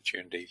trading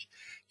opportunities.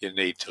 You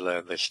need to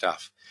learn this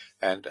stuff.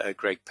 And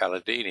Greg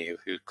Palladini,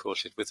 who of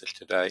course is with us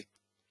today,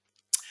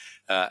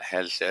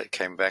 has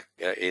came back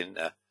in,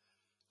 I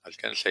was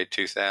going to say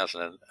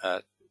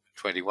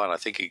 2021. I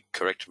think he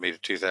corrected me to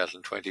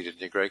 2020,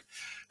 didn't you, Greg?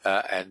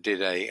 And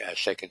did a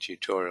second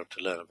tutorial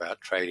to learn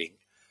about trading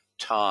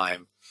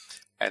time.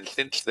 And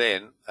since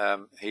then,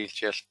 he's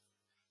just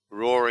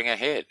roaring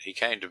ahead. He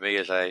came to me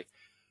as a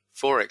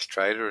Forex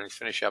trader and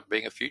finished up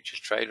being a futures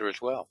trader as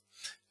well.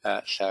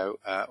 Under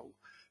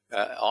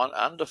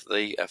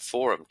the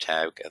forum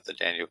tab at the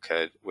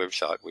Danielcode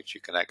website, which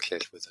you can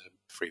access with a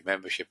free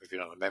membership if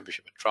you're not a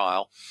membership, a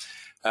trial,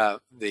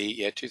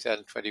 the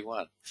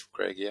 2021,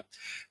 Greg,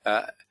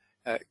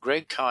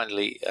 Greg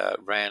kindly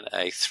ran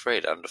a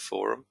thread under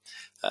forum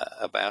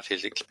about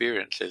his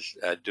experiences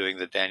doing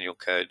the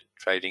Danielcode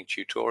trading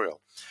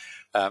tutorial.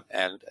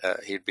 And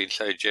he'd been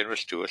so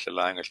generous to us,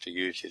 allowing us to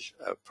use his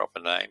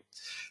proper name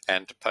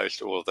and to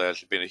post all of those.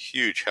 It's been a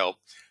huge help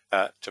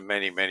to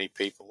many, many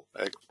people,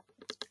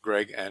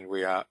 Greg, and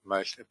we are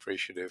most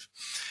appreciative.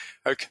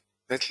 Okay,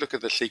 let's look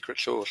at the secret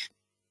sauce.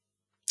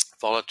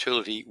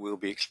 Volatility will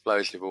be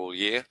explosive all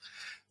year.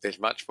 There's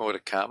much more to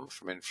come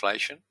from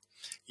inflation,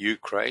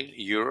 Ukraine,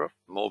 Europe,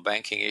 more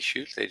banking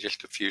issues. They're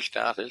just a few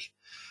starters.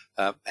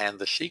 And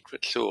the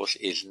secret sauce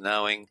is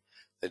knowing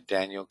the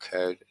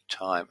Danielcode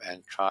time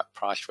and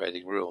price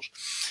rating rules.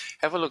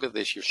 Have a look at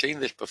this. You've seen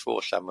this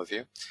before, some of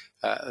you.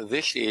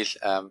 This is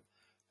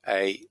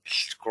a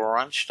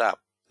scrunched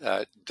up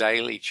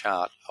daily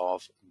chart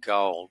of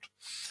gold.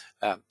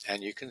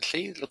 And you can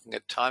see, looking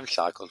at time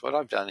cycles, what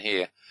I've done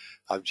here,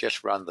 I've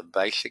just run the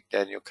basic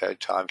Danielcode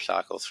time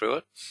cycle through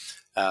it.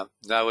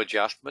 No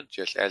adjustment,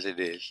 just as it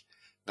is.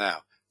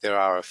 Now, there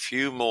are a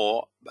few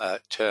more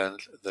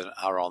turns than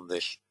are on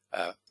this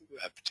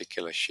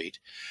particular sheet,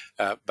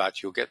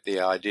 but you'll get the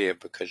idea,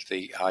 because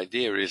the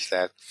idea is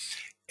that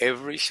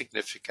every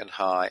significant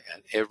high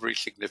and every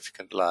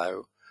significant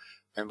low,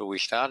 remember we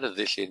started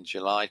this in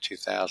July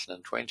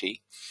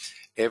 2020,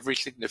 every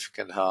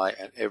significant high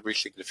and every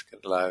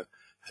significant low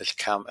has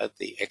come at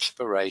the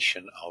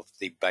expiration of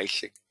the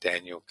basic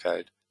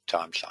Danielcode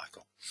time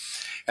cycle.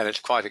 And it's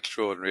quite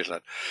extraordinary, isn't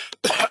it?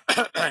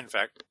 In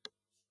fact,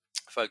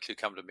 folks who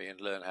come to me and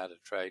learn how to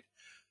trade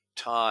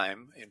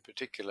time in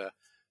particular,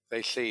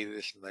 they see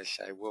this and they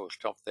say, well,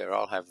 stop there,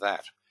 I'll have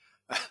that.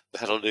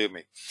 That'll do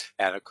me.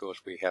 And of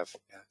course, we have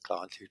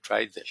clients who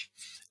trade this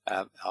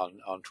on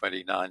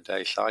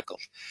 29-day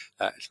cycles.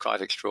 It's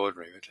quite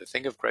extraordinary. It's a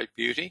thing of great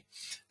beauty,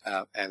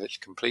 and it's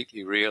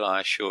completely real,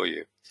 I assure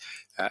you.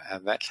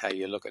 And that's how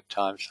you look at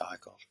time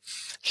cycles.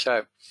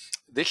 So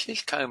this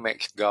is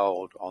COMEX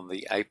gold on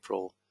the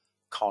April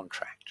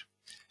contract.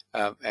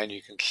 And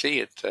you can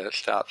see it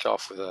starts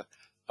off with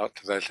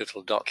lots of those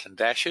little dots and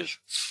dashes,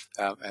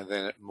 and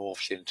then it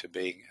morphs into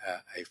being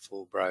a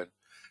full-blown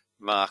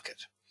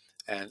market.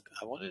 And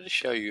I wanted to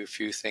show you a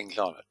few things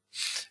on it.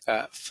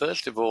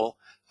 First of all,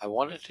 I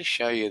wanted to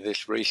show you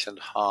this recent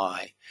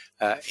high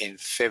in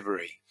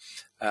February,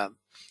 and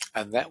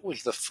that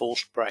was the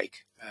false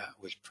break.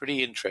 It was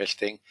pretty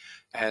interesting,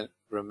 and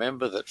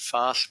remember that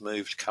fast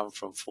moves come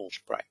from false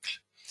breaks,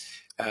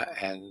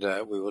 and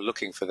we were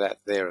looking for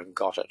that there and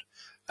got it.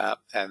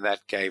 and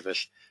that gave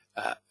us,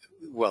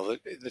 well,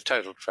 the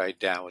total trade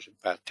down was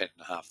about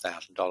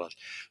 $10,500.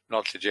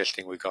 Not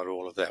suggesting we got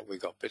all of that. We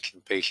got bits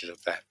and pieces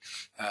of that.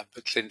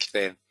 But since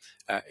then,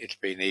 it's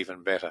been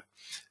even better.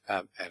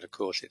 And of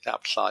course, it's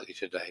up slightly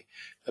today.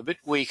 A bit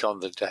weak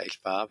on the days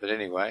bar, but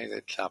anyway,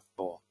 it's up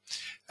more.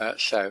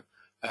 So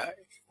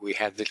we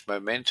had this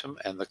momentum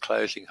and the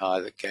closing high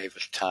that gave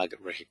us target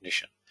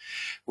recognition.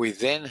 We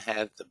then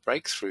had the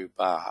breakthrough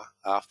bar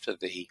after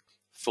the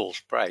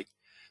false break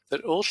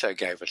that also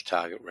gave us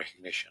target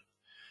recognition.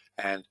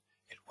 And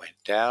it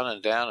went down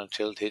and down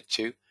until it hit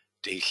to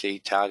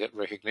DC target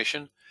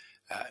recognition.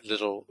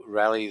 Little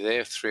rally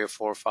there, 3 or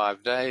 4 or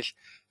 5 days,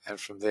 and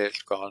from there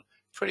it's gone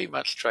pretty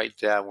much straight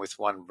down with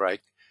one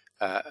break,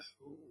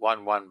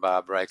 one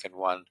 1-bar break and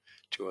one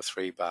 2 or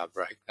 3 bar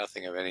break,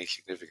 nothing of any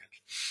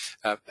significance.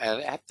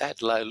 And at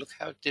that low, look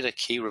how it did a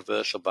key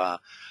reversal bar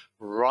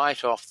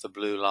right off the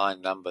blue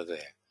line number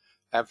there.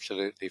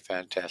 Absolutely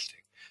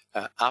fantastic.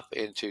 Up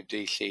into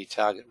DC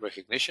target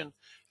recognition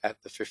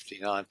at the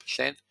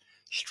 59%,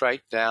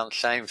 straight down,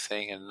 same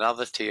thing,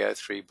 another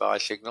TO3 buy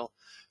signal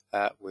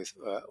with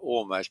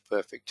almost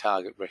perfect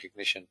target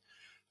recognition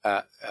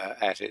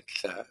at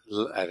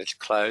its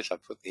close. I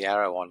put the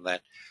arrow on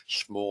that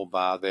small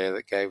bar there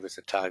that gave us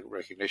the target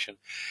recognition,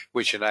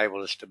 which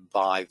enabled us to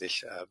buy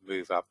this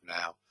move up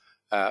now,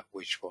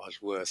 which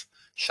was worth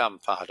some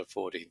part of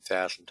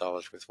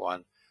 $14,000 with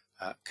one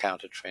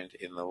counter trend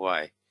in the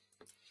way.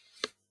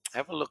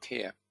 Have a look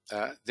here.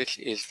 This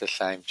is the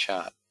same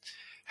chart.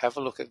 Have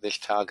a look at this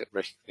target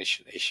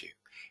recognition issue.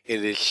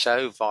 It is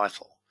so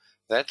vital.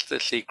 That's the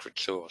secret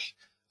sauce.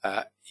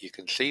 You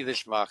can see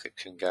this market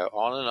can go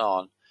on and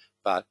on,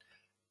 but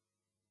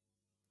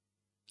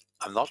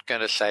I'm not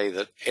going to say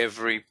that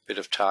every bit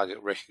of target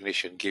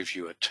recognition gives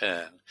you a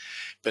turn,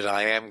 but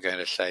I am going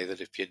to say that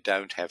if you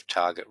don't have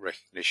target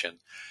recognition,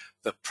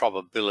 the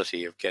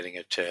probability of getting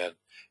a turn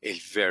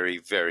is very,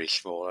 very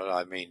small, and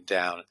I mean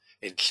down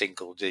in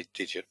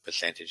single-digit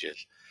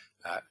percentages.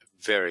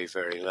 Very,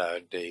 very low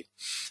indeed.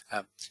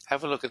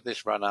 Have a look at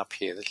this run up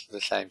here. This is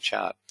the same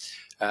chart,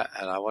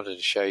 and I wanted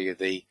to show you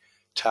the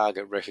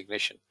target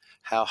recognition,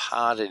 how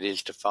hard it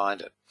is to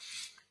find it.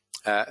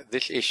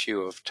 This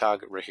issue of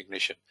target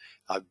recognition,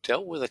 I've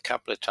dealt with a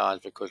couple of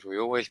times because we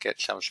always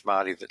get some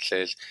smarty that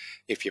says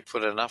if you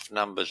put enough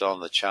numbers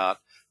on the chart,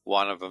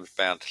 one of them's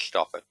bound to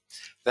stop it.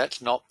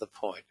 That's not the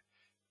point.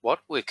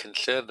 What we're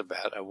concerned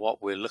about and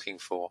what we're looking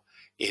for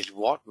is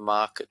what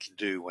markets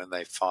do when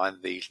they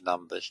find these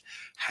numbers.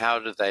 How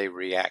do they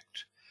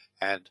react?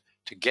 And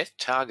to get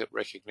target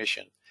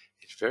recognition,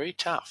 it's very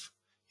tough.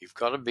 You've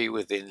got to be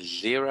within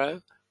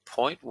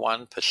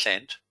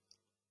 0.1%,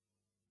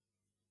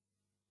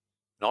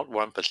 not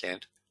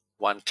 1%,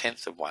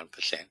 1/10 of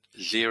 1%,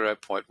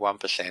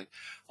 0.1%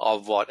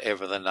 of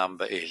whatever the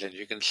number is. And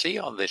you can see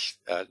on this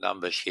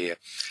numbers here,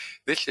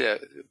 this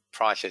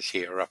prices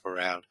here are up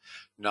around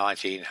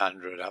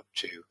 1900 up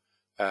to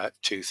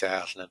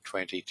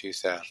 2020,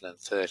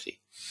 2030.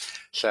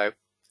 So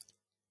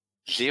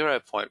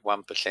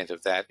 0.1%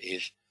 of that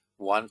is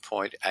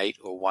 1.8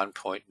 or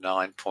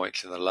 1.9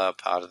 points in the lower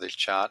part of this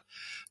chart,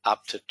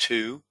 up to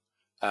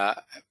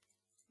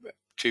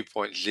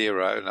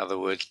 2.0, in other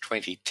words,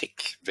 20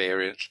 ticks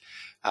variance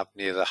up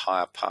near the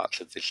higher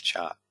parts of this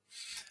chart.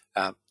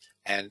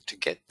 And to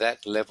get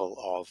that level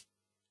of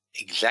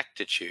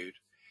exactitude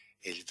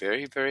is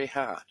very, very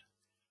hard.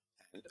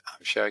 And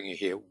I'm showing you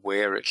here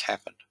where it's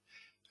happened,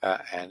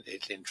 and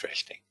it's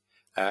interesting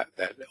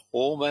that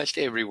almost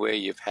everywhere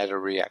you've had a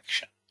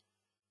reaction.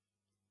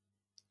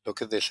 Look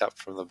at this up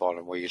from the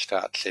bottom where you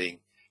start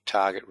seeing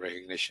target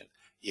recognition.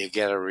 You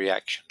get a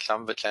reaction.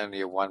 Some of it's only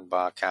a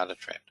 1-bar counter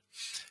trend.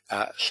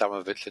 Some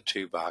of it's a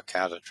 2-bar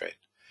counter trend.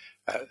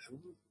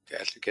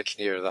 As it gets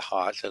nearer the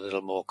high, it's a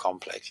little more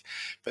complex.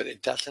 But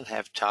it doesn't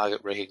have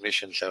target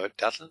recognition, so it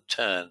doesn't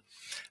turn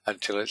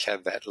until it's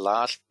had that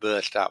last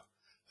burst up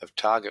of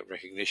target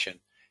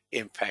recognition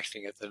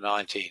impacting at the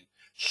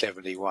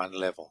 1971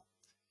 level.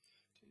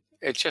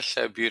 It's just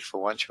so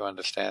beautiful once you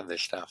understand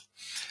this stuff.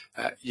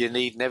 You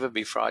need never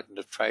be frightened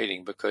of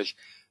trading, because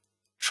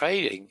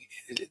trading,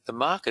 the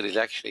market is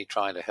actually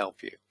trying to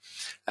help you.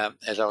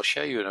 As I'll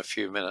show you in a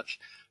few minutes,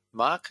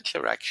 markets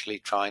are actually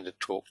trying to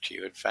talk to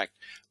you. In fact,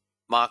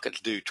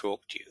 markets do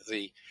talk to you.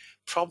 The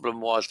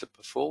problem was that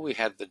before we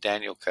had the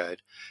Daniel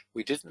code,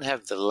 we didn't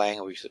have the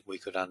language that we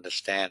could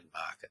understand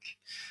markets.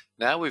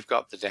 Now we've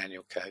got the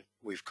Daniel code,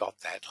 we've got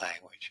that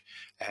language.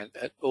 And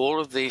at all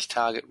of these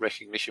target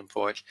recognition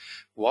points,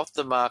 what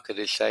the market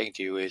is saying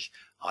to you is,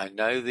 I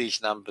know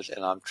these numbers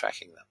and I'm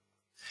tracking them.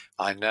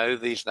 I know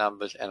these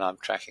numbers and I'm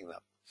tracking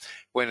them.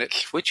 When it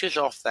switches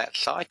off that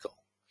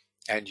cycle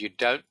and you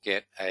don't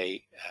get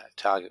a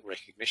target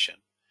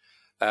recognition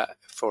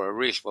for a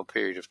reasonable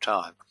period of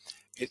time,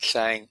 it's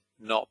saying,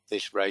 not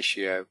this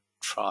ratio,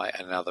 try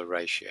another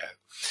ratio.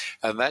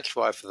 And that's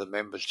why for the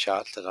members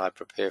charts that I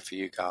prepare for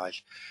you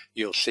guys,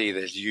 you'll see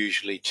there's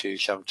usually 2,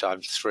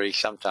 sometimes 3,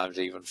 sometimes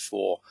even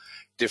 4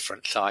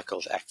 different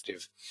cycles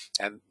active,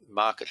 and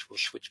markets will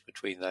switch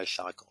between those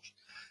cycles.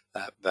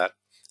 But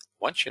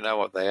once you know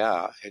what they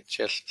are, it's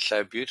just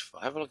so beautiful.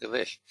 Have a look at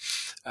this.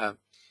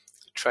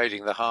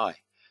 Trading the high.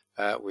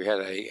 We had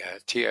a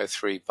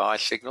TO3 buy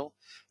signal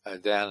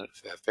down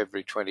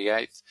February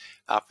 28th,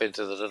 up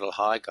into the little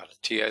high, got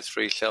a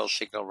TO3 sell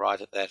signal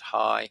right at that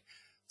high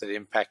that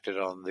impacted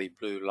on the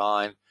blue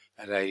line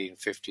at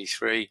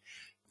 1853.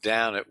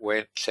 Down it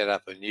went, set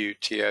up a new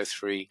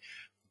TO3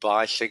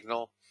 buy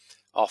signal.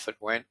 Off it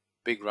went,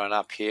 big run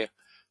up here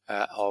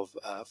of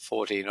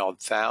 14 odd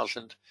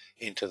thousand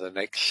into the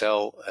next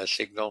sell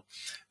signal.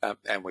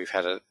 And we've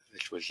had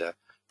this was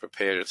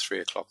prepared at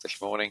 3 o'clock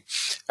this morning,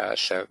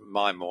 so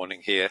my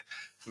morning here,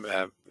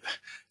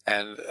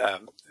 and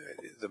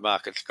the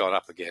market's got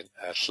up again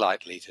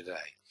slightly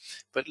today.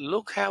 But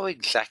look how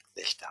exact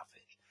this stuff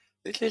is.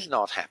 This is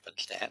not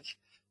happenstance.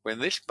 When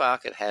this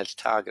market has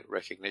target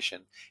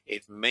recognition,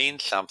 it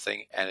means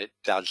something and it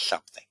does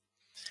something.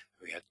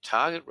 We had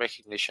target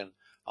recognition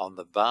on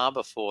the bar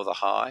before the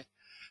high,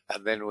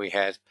 and then we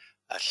had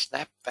a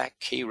snapback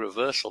key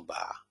reversal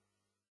bar.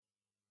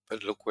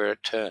 But look where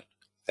it turned.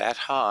 That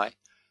high,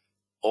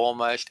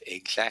 almost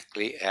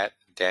exactly at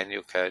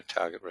Danielcode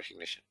target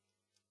recognition.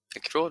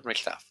 Extraordinary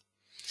stuff.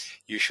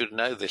 You should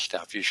know this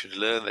stuff. You should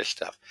learn this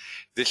stuff.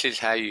 This is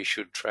how you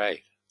should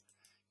trade.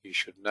 You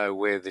should know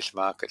where this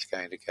market's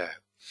going to go.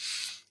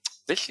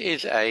 This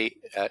is a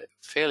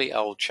fairly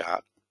old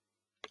chart.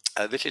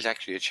 This is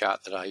actually a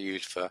chart that I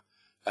use for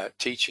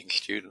teaching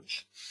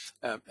students.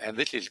 And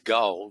this is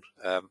gold.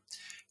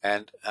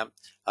 And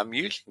I'm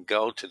using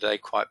gold today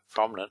quite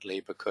prominently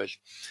because,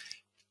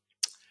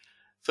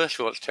 first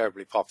of all, it's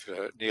terribly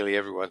popular. Nearly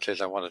everyone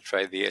says, I want to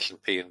trade the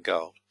S&P in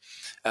gold.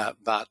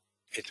 But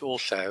it's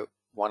also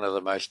one of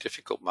the most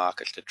difficult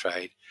markets to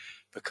trade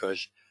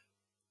because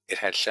it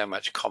has so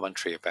much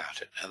commentary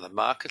about it. And the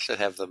markets that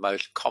have the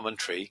most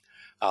commentary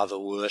are the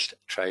worst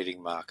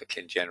trading markets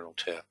in general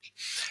terms.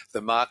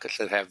 The markets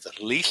that have the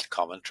least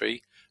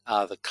commentary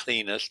are the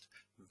cleanest,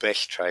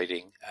 best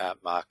trading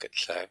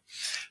markets. So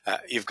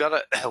you've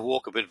got to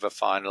walk a bit of a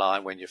fine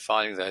line when you're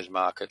finding those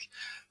markets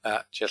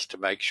just to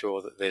make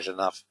sure that there's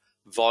enough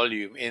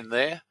volume in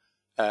there.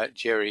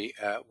 Jerry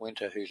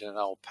Winter, who's an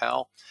old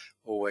pal,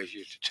 always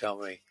used to tell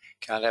me,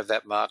 can't have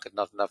that market,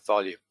 not enough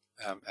volume.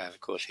 And of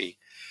course, he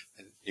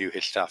knew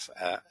his stuff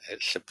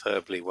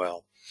superbly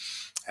well.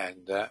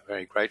 And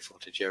very grateful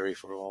to Jerry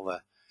for all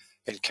the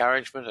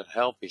encouragement and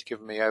help he's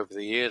given me over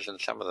the years, and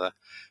some of the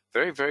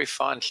very, very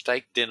fine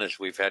steak dinners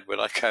we've had when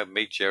I go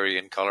meet Jerry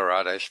in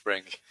Colorado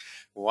Springs.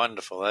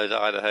 Wonderful. Those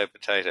Idaho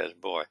potatoes,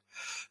 boy.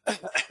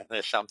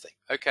 There's something.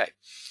 Okay.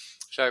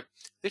 So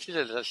this is,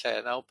 as I say,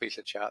 an old piece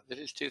of chart. This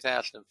is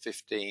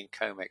 2015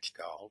 COMEX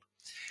gold.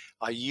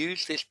 I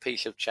use this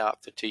piece of chart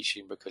for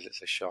teaching because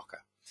it's a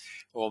shocker.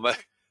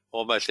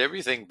 Almost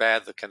everything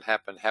bad that can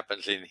happen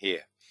happens in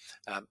here,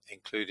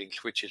 including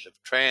switches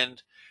of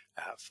trend,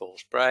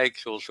 false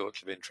breaks, all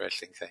sorts of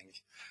interesting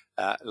things.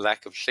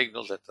 Lack of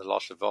signals at the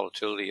loss of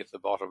volatility at the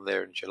bottom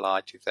there in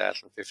July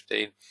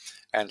 2015,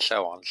 and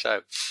so on.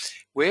 So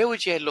where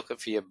would you look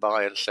for your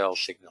buy and sell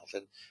signals?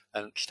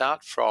 And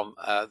start from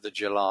the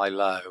July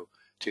low,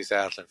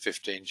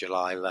 2015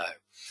 July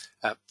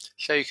low.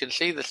 So you can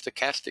see the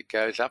stochastic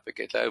goes up, it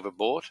gets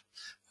overbought,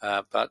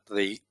 but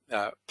the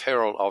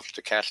peril of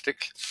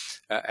stochastics,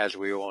 as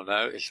we all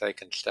know, is they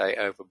can stay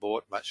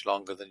overbought much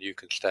longer than you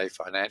can stay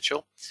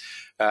financial,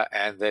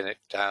 and then it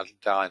dives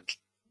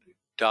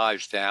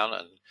down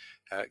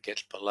and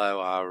gets below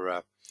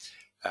our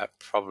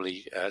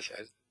probably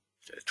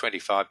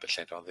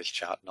 25% on this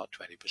chart, not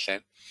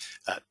 20%,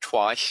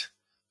 twice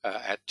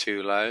at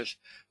two lows,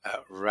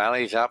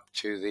 rallies up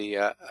to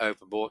the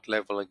overbought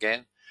level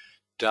again,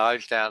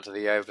 dives down to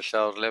the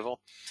oversold level,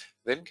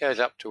 then goes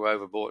up to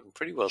overbought and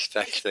pretty well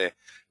stays there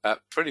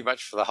pretty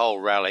much for the whole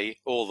rally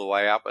all the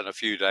way up and a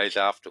few days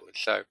afterwards.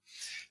 So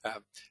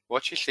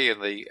what you see in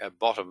the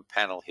bottom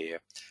panel here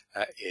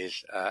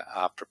is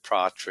our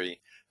proprietary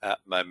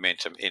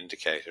momentum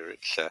indicator.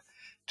 It's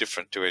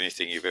different to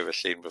anything you've ever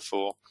seen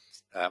before,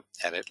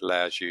 and it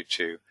allows you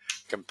to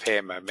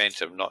compare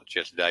momentum not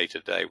just day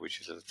to day,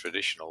 which is the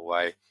traditional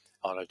way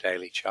on a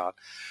daily chart,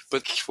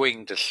 but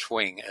swing to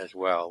swing as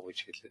well,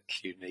 which is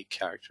its unique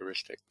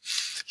characteristic.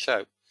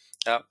 So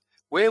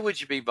where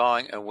would you be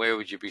buying and where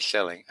would you be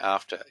selling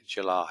after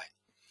July?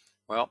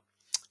 Well,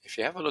 if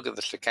you have a look at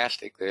the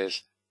stochastic,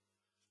 there's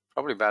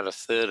probably about a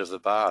third of the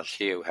bars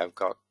here who have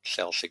got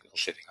sell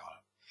signals sitting on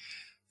them.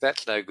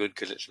 That's no good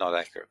because it's not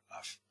accurate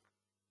enough.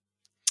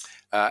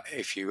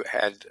 If you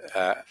had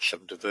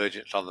some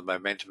divergence on the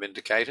momentum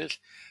indicators,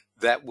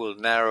 that will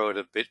narrow it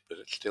a bit, but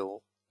it's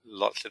still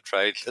lots of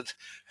trades that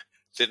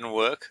didn't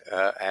work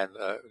and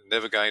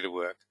never going to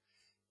work.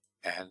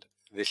 And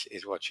this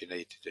is what you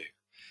need to do.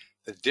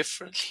 The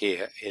difference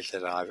here is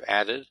that I've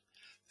added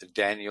the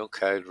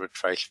Danielcode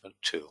retracement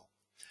tool.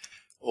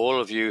 All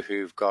of you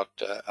who've got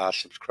are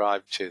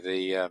subscribed to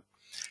the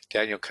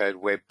Danielcode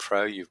Web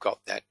Pro, you've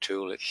got that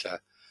tool. It's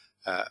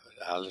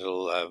a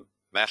little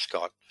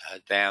mascot,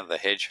 Dan the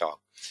Hedgehog,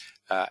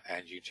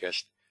 and you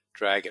just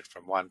drag it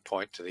from one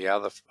point to the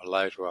other, from a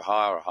low to a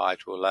high or a high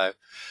to a low,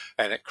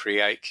 and it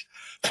creates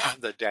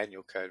the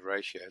Danielcode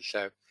ratio.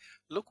 So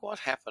look what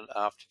happened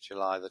after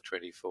July the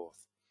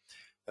 24th.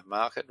 The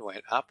market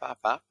went up,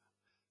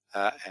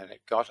 and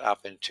it got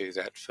up into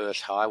that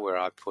first high where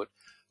I put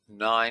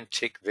 9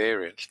 tick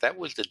variance. That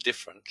was the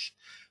difference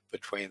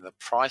between the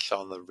price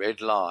on the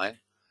red line,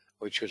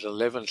 which was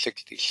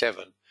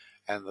 1167,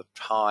 and the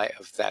high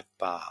of that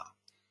bar.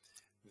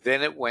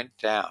 Then it went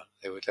down.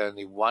 There was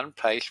only one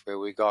place where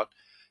we got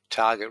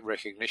target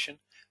recognition.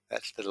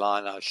 That's the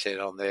line I said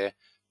on there,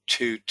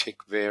 2 tick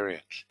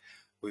variance.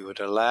 We would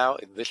allow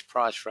in this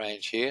price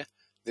range here,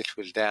 this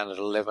was down at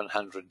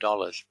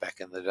 $1,100 back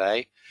in the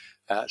day,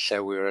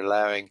 so we were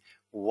allowing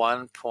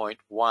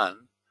 1.1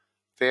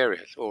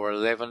 variance, or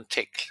 11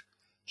 ticks.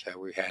 So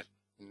we had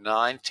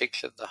 9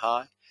 ticks at the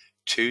high,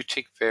 2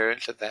 tick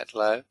variance at that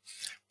low.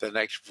 The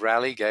next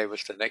rally gave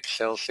us the next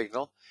sell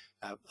signal.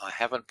 I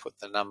haven't put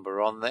the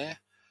number on there,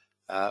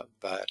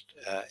 but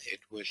it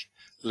was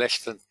less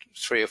than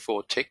 3 or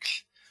 4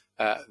 ticks.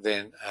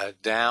 Then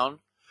down,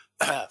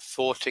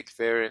 4 tick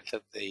variance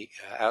at the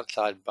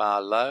outside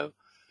bar low,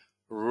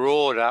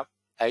 roared up,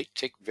 8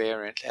 tick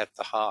variance at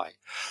the high.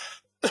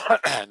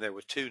 And there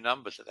were 2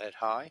 numbers at that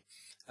high,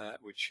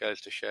 which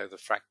goes to show the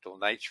fractal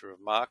nature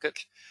of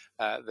markets,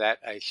 that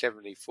a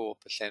 74%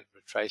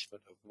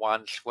 retracement of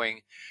one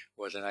swing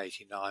was an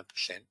 89%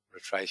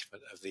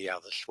 retracement of the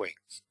other swing.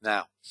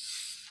 Now,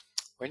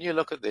 when you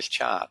look at this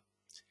chart,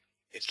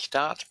 it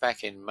starts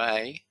back in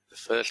May. The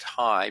first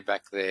high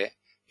back there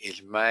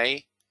is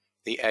May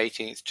the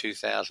 18th,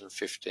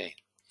 2015.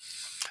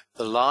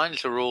 The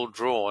lines are all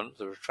drawn,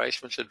 the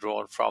retracements are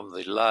drawn from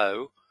the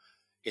low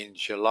in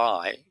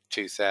July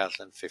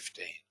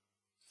 2015.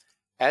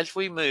 As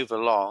we move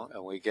along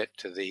and we get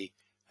to the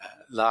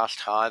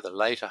last high, the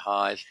later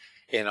highs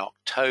in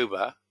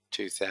October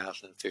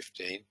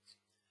 2015,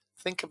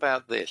 think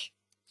about this.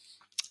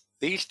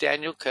 These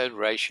Danielcode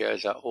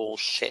ratios are all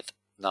set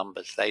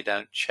numbers. They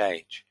don't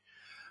change.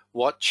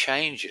 What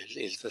changes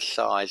is the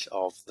size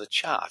of the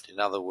chart. In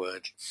other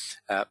words,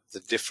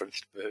 the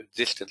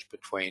distance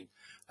between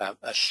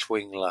a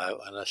swing low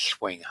and a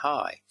swing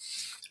high.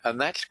 And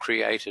that's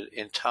created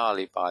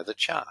entirely by the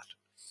chart.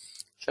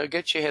 So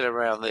get your head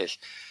around this.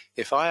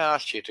 If I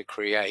asked you to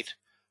create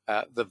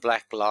the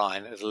black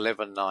line at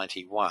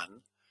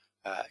 1191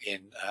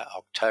 in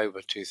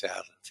October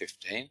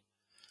 2015,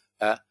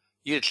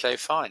 you'd say,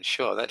 fine,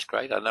 sure, that's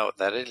great. I know what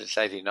that is. It's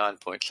 89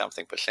 point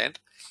something percent.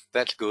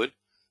 That's good.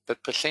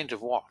 But percent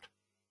of what?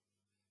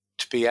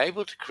 To be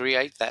able to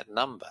create that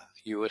number,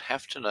 you would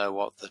have to know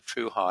what the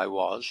true high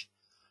was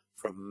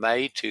from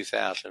May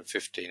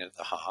 2015 at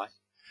the high,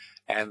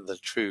 and the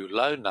true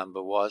low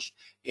number was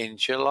in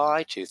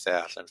July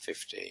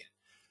 2015.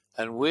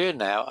 And we're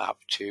now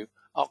up to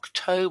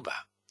October,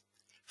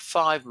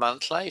 5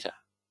 months later.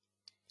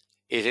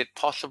 Is it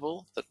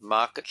possible that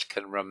markets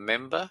can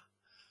remember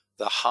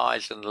the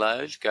highs and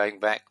lows going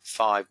back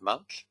 5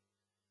 months,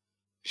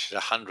 which is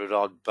 100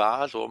 odd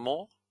bars or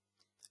more?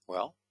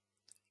 Well,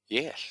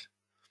 yes.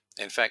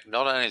 In fact,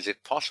 not only is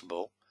it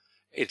possible,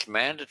 it's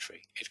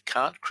mandatory. It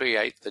can't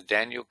create the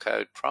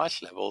Danielcode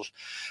price levels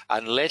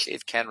unless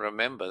it can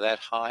remember that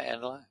high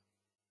and low.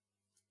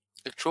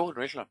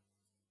 Extraordinary, isn't it?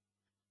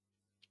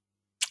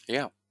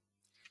 Yeah.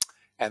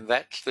 And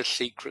that's the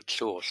secret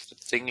sauce. The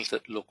things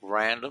that look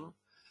random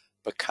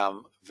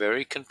become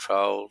very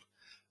controlled,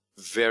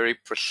 very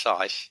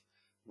precise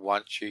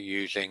once you're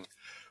using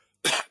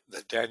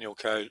the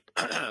Danielcode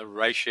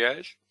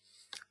ratios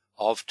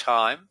of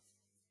time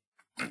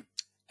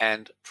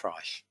and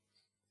price.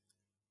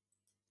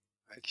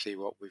 Let's see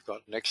what we've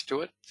got next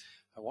to it.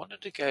 I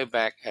wanted to go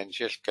back and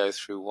just go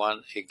through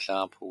one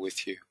example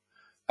with you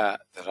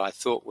that I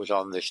thought was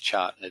on this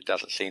chart, and it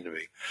doesn't seem to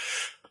be.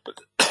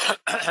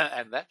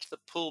 And that's the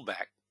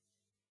pullback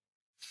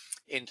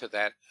into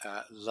that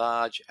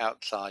large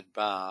outside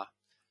bar,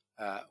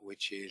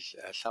 which is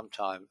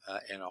sometime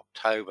in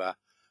October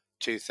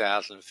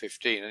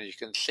 2015. And you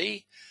can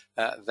see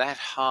that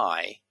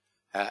high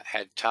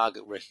had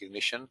target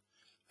recognition,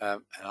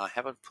 and I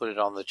haven't put it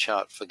on the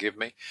chart, forgive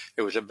me.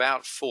 It was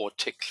about 4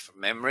 ticks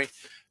from memory,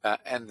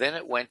 and then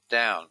it went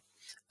down.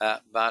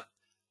 But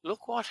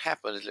look what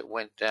happened as it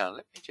went down.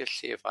 Let me just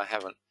see if I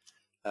haven't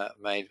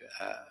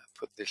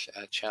put this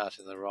chart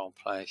in the wrong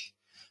place.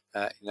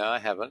 No, I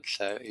haven't,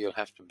 so you'll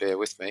have to bear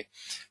with me.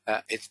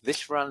 It's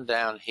this run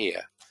down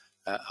here.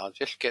 I'll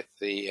just get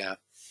the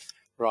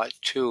right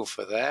tool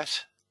for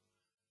that.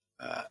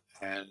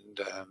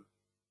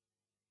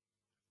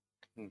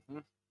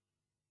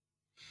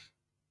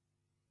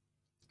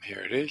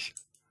 Here it is.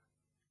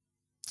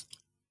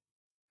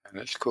 And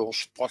it's called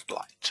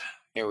Spotlight.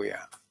 Here we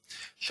are.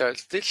 So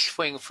it's this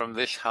swing from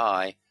this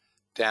high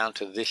down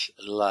to this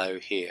low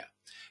here.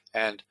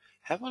 And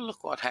have a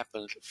look what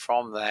happens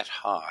from that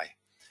high.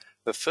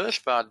 The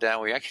first bar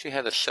down, we actually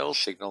had a sell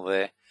signal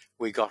there.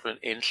 We got an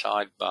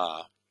inside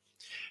bar.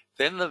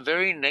 Then the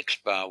very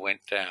next bar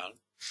went down,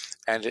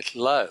 and its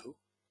low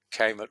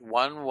came at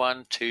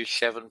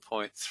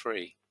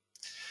 1127.3.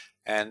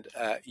 And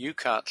you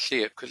can't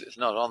see it because it's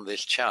not on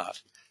this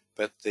chart,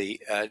 but the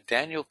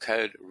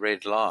Danielcode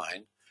red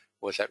line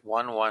was at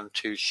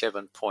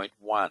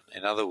 1127.1.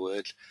 In other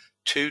words,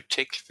 2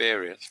 ticks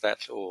variance,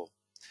 that's all.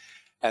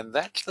 And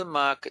that's the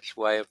market's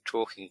way of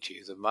talking to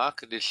you. The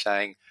market is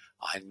saying,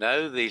 I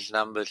know these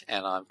numbers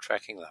and I'm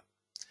tracking them.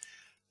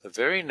 The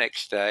very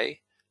next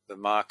day, the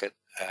market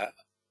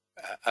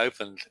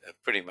opened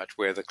pretty much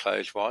where the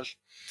close was.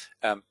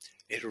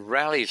 It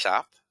rallies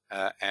up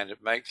and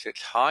it makes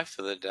its high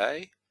for the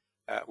day,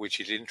 which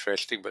is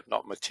interesting but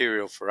not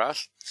material for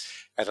us,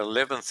 at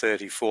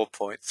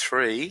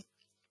 1134.3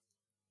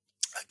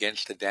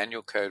 against the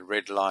Danielcode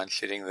red line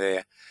sitting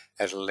there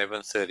at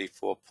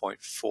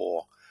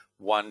 1134.4,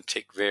 1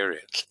 tick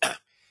variance.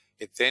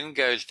 It then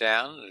goes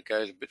down, it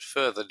goes a bit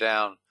further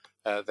down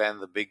than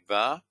the big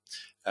bar,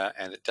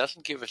 and it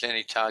doesn't give us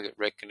any target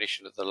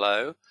recognition at the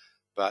low,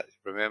 but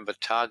remember,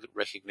 target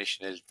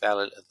recognition is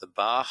valid at the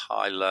bar,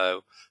 high,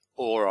 low,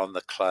 or on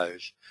the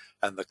close.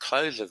 And the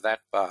close of that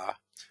bar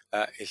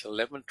is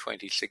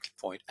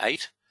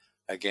 1126.8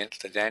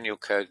 against the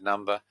Danielcode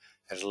number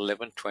at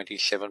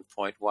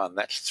 1127.1.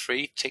 That's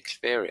 3 ticks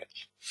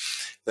variance.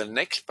 The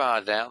next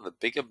bar down, the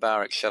bigger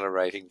bar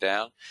accelerating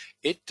down,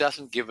 it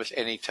doesn't give us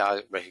any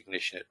target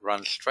recognition. It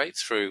runs straight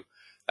through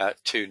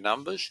 2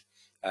 numbers.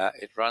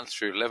 It runs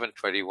through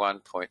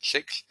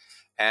 1121.6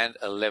 and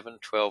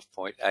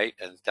 1112.8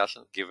 and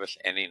doesn't give us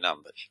any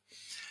numbers.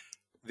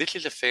 This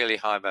is a fairly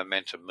high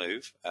momentum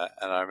move,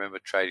 and I remember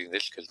trading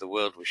this because the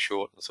world was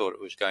short and thought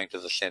it was going to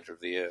the center of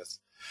the earth.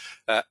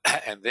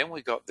 And then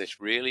we got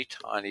this really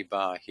tiny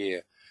bar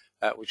here,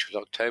 which was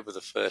October the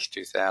 1st,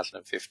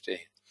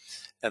 2015.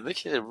 And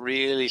this is a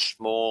really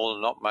small,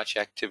 not much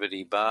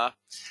activity bar,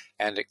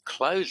 and it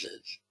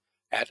closes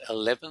at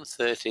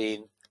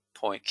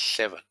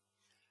 1113.7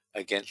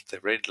 against the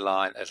red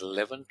line at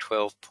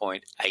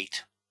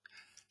 1112.8.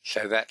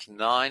 So that's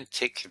 9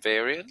 ticks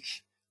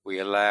variance. We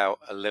allow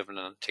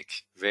 11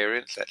 ticks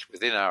variance. That's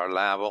within our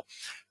allowable.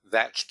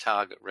 That's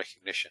target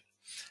recognition.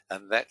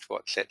 And that's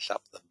what sets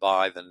up the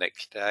buy the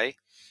next day.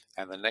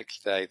 And the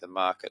next day the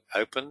market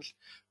opens,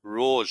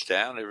 roars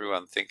down.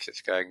 Everyone thinks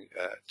it's going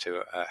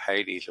to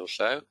Hades or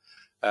so.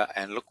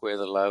 And look where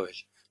the low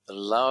is. The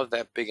low of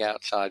that big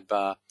outside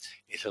bar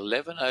is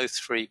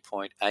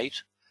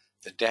 1103.8.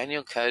 The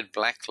Danielcode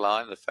black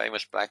line, the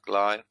famous black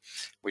line,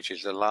 which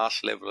is the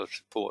last level of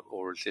support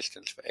or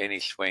resistance for any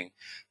swing,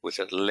 was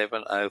at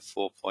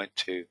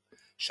 1104.2.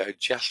 So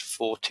just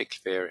 4 ticks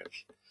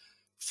variance.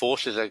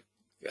 Forces a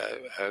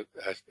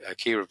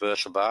key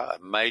reversal bar, a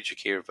major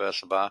key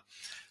reversal bar.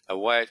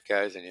 Away it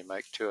goes, and you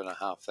make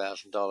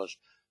 $2,500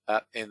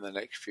 in the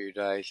next few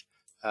days,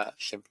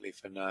 simply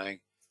for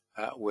knowing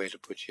where to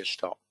put your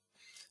stop.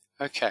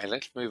 Okay,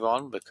 let's move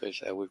on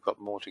because we've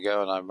got more to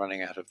go and I'm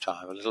running out of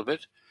time a little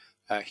bit.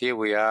 Here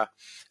we are.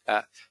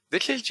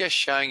 This is just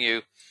showing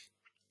you,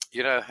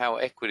 how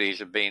equities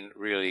have been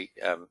really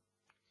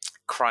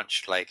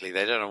crunched lately.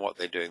 They don't know what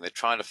they're doing. They're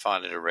trying to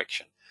find a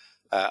direction.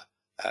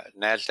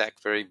 NASDAQ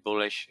very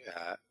bullish,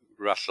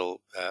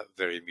 Russell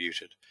very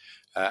muted,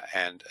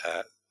 and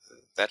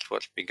that's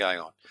what's been going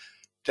on.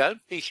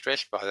 Don't be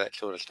stressed by that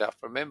sort of stuff.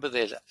 Remember,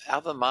 there's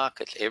other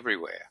markets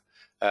everywhere.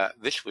 None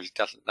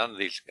of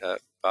these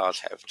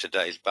bars have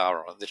today's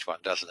bar on. This one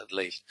doesn't, at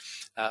least.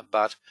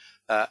 But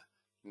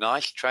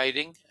nice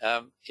trading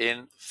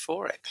in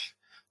Forex.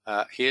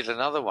 Here's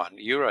another one.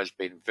 Euro's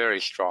been very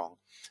strong.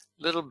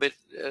 A little bit,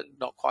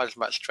 not quite as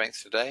much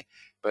strength today,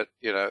 but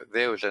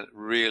there was a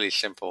really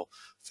simple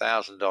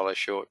 $1,000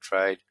 short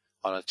trade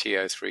on a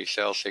TO3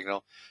 sell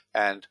signal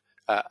and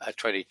a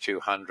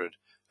 2200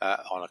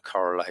 on a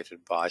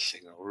correlated buy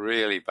signal.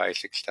 Really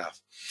basic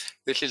stuff.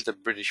 This is the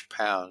British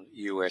pound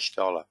US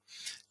dollar.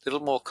 A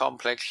little more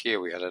complex here.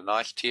 We had a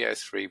nice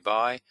TO3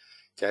 buy,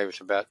 gave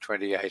us about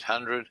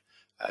 2800.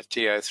 A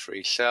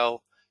TO3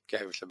 sell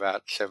gave us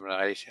about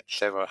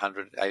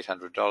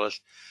 $800,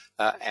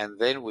 and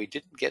then we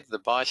didn't get the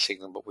buy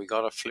signal, but we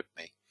got a flip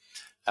me.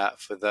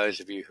 For those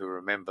of you who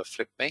remember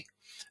flip me,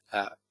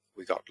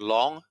 we got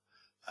long.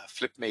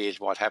 Flip me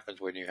is what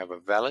happens when you have a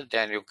valid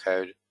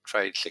Danielcode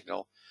trade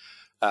signal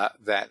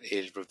that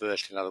is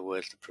reversed. In other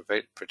words, the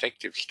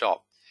protective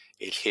stop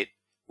is hit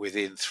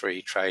within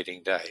 3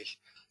 trading days,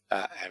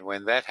 and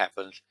when that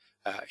happens,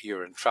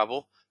 you're in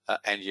trouble.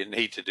 And you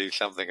need to do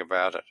something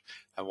about it.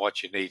 And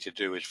what you need to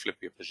do is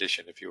flip your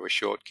position. If you were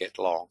short, get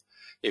long.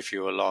 If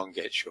you were long,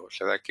 get short.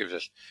 So that gives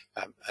us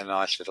a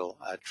nice little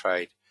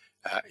trade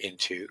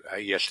into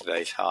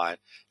yesterday's high,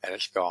 and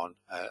it's gone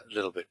a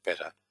little bit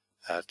better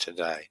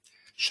today.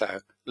 So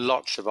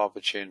lots of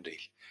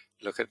opportunities.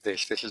 Look at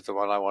this. This is the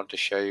one I want to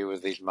show you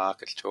with these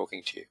markets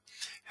talking to you.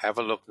 Have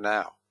a look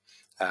now.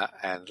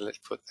 And let's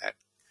put that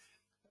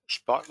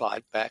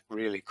spotlight back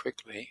really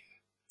quickly.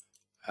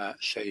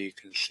 So you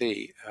can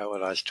see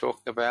what I was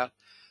talking about.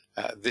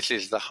 This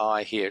is the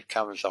high here. It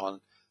comes on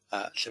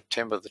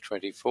September the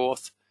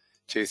 24th,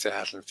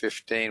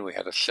 2015. We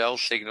had a sell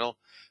signal.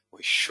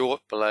 We're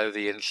short below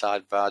the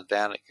inside bar.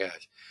 Down it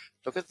goes.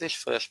 Look at this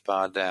first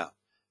bar down.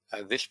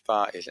 This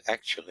bar is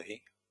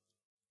actually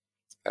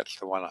That's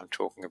the one I'm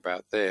talking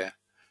about there,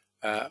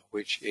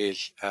 which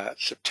is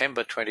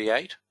September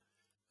 28,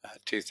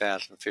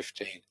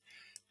 2015.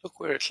 Look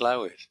where its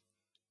low is.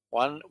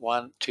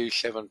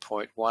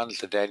 1127.1 is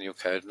the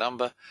Danielcode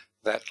number.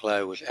 That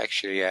low was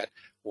actually at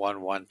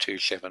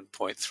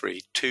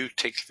 1127.3, 2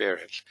 ticks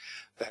variance.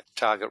 That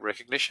target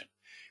recognition.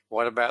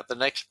 What about the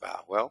next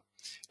bar? Well,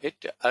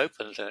 it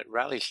opens and it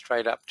rallies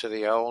straight up to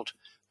the old,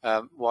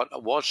 what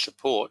was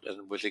support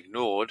and was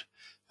ignored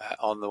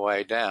on the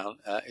way down,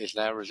 is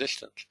now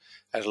resistance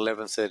at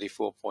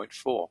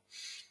 1134.4.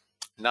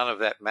 None of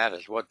that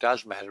matters. What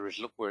does matter is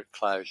look where it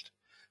closed.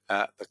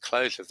 The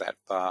close of that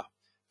bar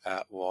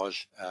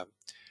was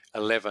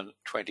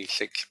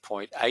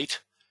 1126.8.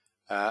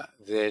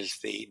 There's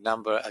the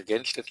number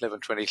against it,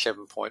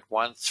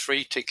 1127.1,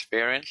 3 ticks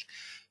variance,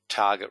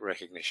 target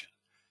recognition.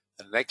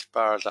 The next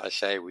bar, as I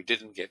say, we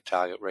didn't get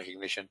target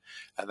recognition,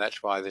 and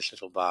that's why this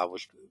little bar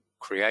was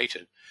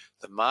created.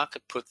 The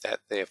market put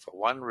that there for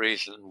one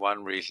reason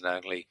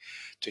only,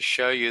 to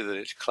show you that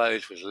its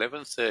close was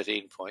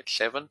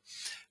 1113.7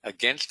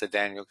 against the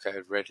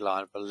Danielcode red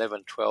line of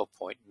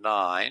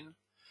 1112.9.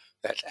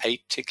 That's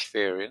 8 ticks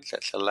variance.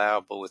 That's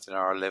allowable within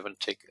our 11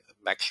 tick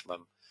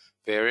maximum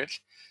variance.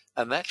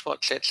 And that's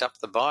what sets up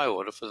the buy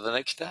order for the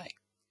next day.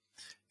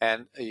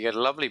 And you get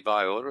a lovely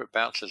buy order. It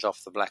bounces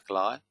off the black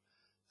line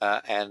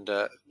and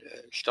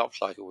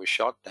stops like it was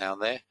shot down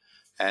there.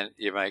 And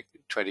you make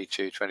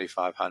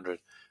 2,500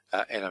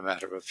 in a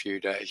matter of a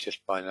few days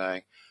just by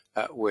knowing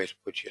where to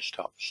put your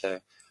stop. So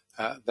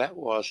that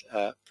was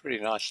pretty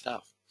nice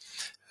stuff.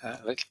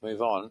 Let's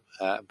move on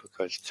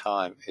because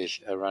time is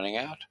running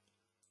out.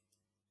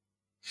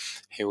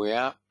 Here we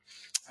are.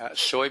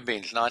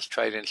 Soybeans, nice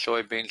trade in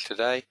soybeans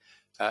today.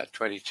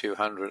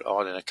 2,200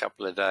 odd in a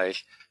couple of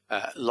days.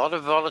 A lot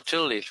of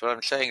volatility is what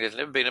I'm saying. There's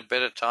never been a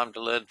better time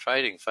to learn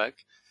trading,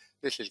 folks.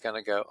 This is going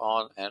to go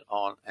on and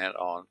on and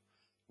on.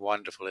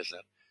 Wonderful, isn't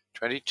it?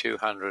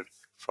 2,200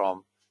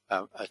 from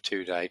a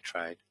 2-day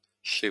trade.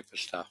 Super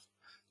stuff.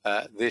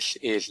 This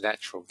is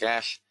natural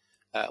gas.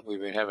 We've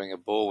been having a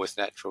ball with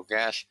natural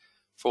gas.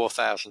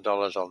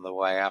 $4,000 on the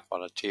way up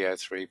on a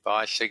TO3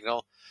 buy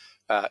signal.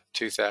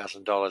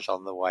 $2,000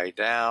 on the way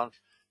down.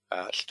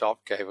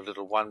 Stop, gave a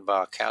little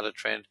 1-bar counter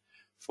trend,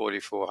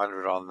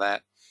 4,400 on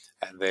that.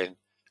 And then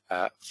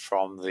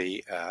from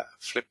the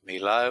flip me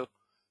low,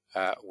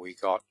 we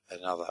got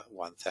another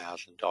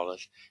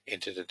 $1,000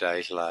 into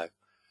today's low.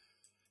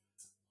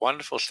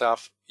 Wonderful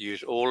stuff.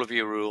 Use all of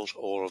your rules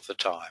all of the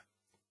time.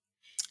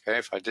 Okay,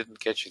 if I didn't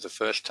get you the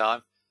first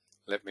time,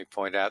 let me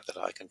point out that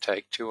I can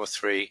take 2 or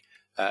 3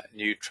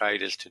 new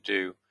traders to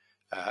do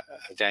a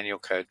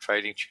Danielcode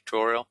trading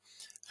tutorial.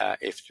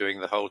 If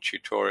doing the whole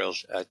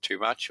tutorial's too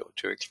much or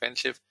too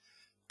expensive,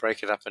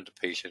 break it up into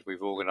pieces.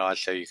 We've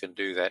organized so you can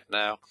do that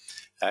now.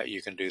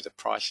 You can do the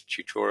price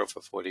tutorial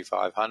for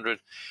 4,500.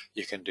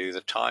 You can do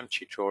the time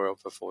tutorial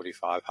for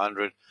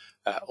 4,500,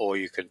 or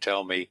you can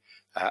tell me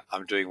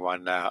I'm doing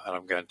one now and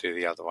I'm going to do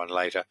the other one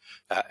later,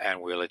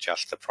 and we'll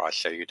adjust the price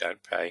so you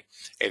don't pay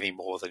any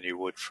more than you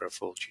would for a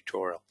full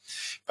tutorial.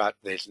 But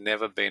there's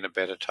never been a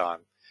better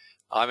time.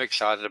 I'm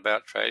excited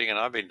about trading, and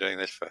I've been doing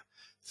this for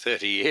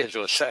 30 years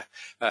or so.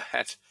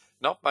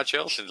 Not much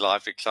else in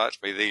life excites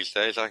me these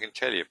days, I can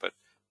tell you, but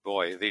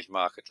boy, these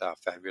markets are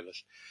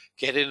fabulous.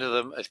 Get into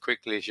them as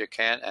quickly as you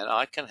can, and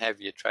I can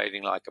have you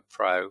trading like a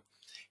pro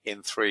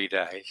in 3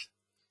 days.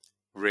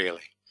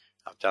 Really.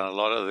 I've done a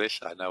lot of this.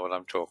 I know what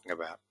I'm talking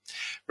about.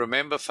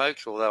 Remember,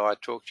 folks, although I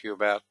talked to you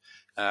about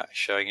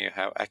showing you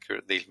how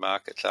accurate these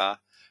markets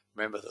are,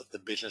 remember that the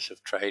business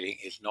of trading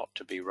is not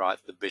to be right.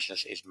 The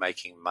business is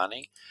making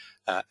money,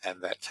 and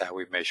that's how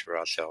we measure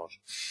ourselves.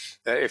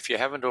 If you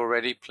haven't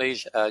already,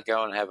 please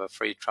go and have a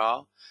free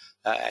trial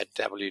at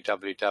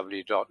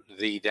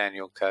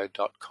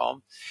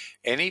www.thedanielcode.com.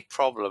 Any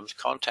problems,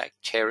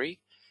 contact Terry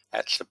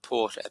at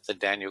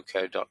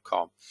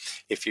support@thedanielcode.com.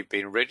 If you've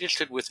been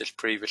registered with us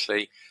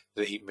previously,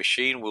 the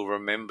machine will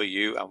remember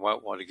you and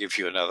won't want to give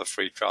you another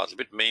free trial. It's a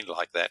bit mean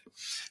like that,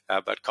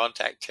 but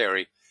contact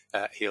Terry.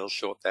 He'll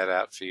sort that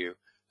out for you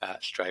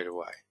straight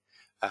away.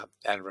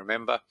 And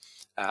remember,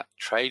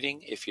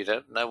 trading, if you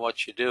don't know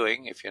what you're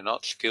doing, if you're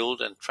not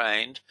skilled and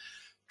trained,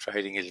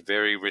 trading is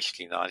very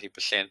risky.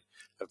 90%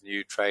 of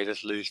new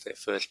traders lose their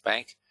first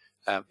bank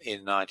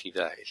in 90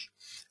 days.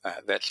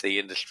 That's the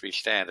industry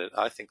standard.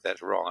 I think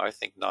that's wrong. I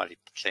think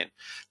 90%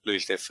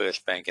 lose their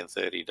first bank in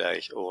 30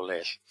 days or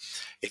less.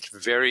 It's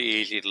very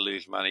easy to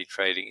lose money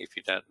trading if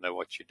you don't know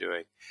what you're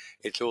doing.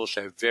 It's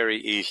also very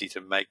easy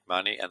to make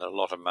money, and a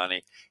lot of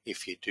money,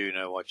 if you do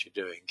know what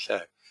you're doing.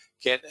 So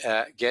get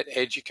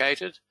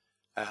educated,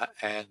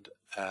 and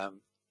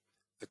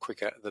the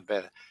quicker the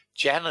better.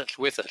 Janet's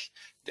with us.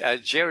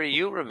 Jerry,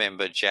 you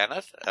remember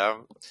Janet,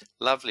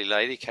 lovely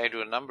lady, came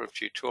to a number of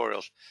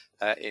tutorials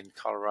in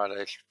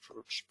Colorado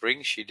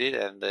Springs, she did,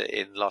 and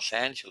in Los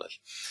Angeles.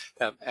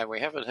 And we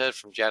haven't heard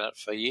from Janet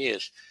for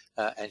years,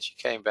 and she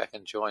came back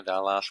and joined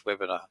our last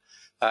webinar,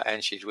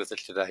 and she's with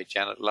us today.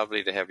 Janet,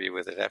 lovely to have you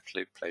with us,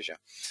 absolute pleasure.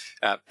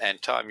 And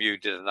Time, you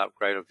did an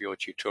upgrade of your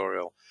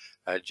tutorial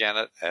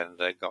Janet, and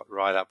got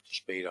right up to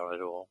speed on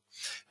it all.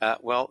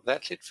 Well,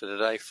 that's it for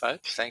today,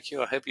 folks. Thank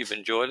you. I hope you've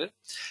enjoyed it.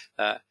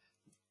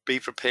 Be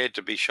prepared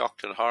to be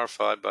shocked and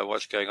horrified by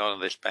what's going on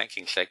in this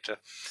banking sector.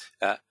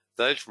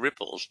 Those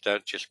ripples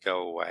don't just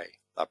go away,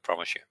 I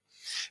promise you.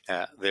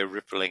 They're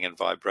rippling and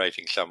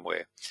vibrating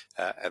somewhere,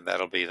 and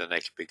that'll be the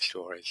next big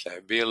story.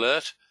 So be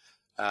alert,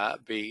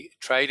 be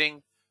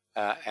trading,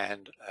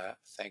 and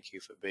thank you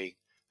for being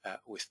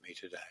with me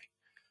today.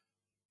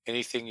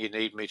 Anything you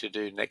need me to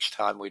do next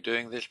time we're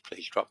doing this,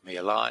 please drop me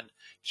a line,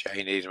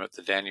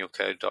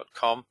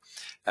 jneedham@thedanielcode.com.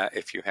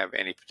 If you have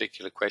any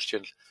particular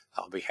questions,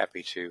 I'll be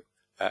happy to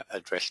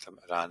address them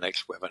at our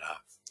next webinar.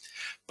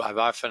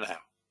 Bye-bye for now.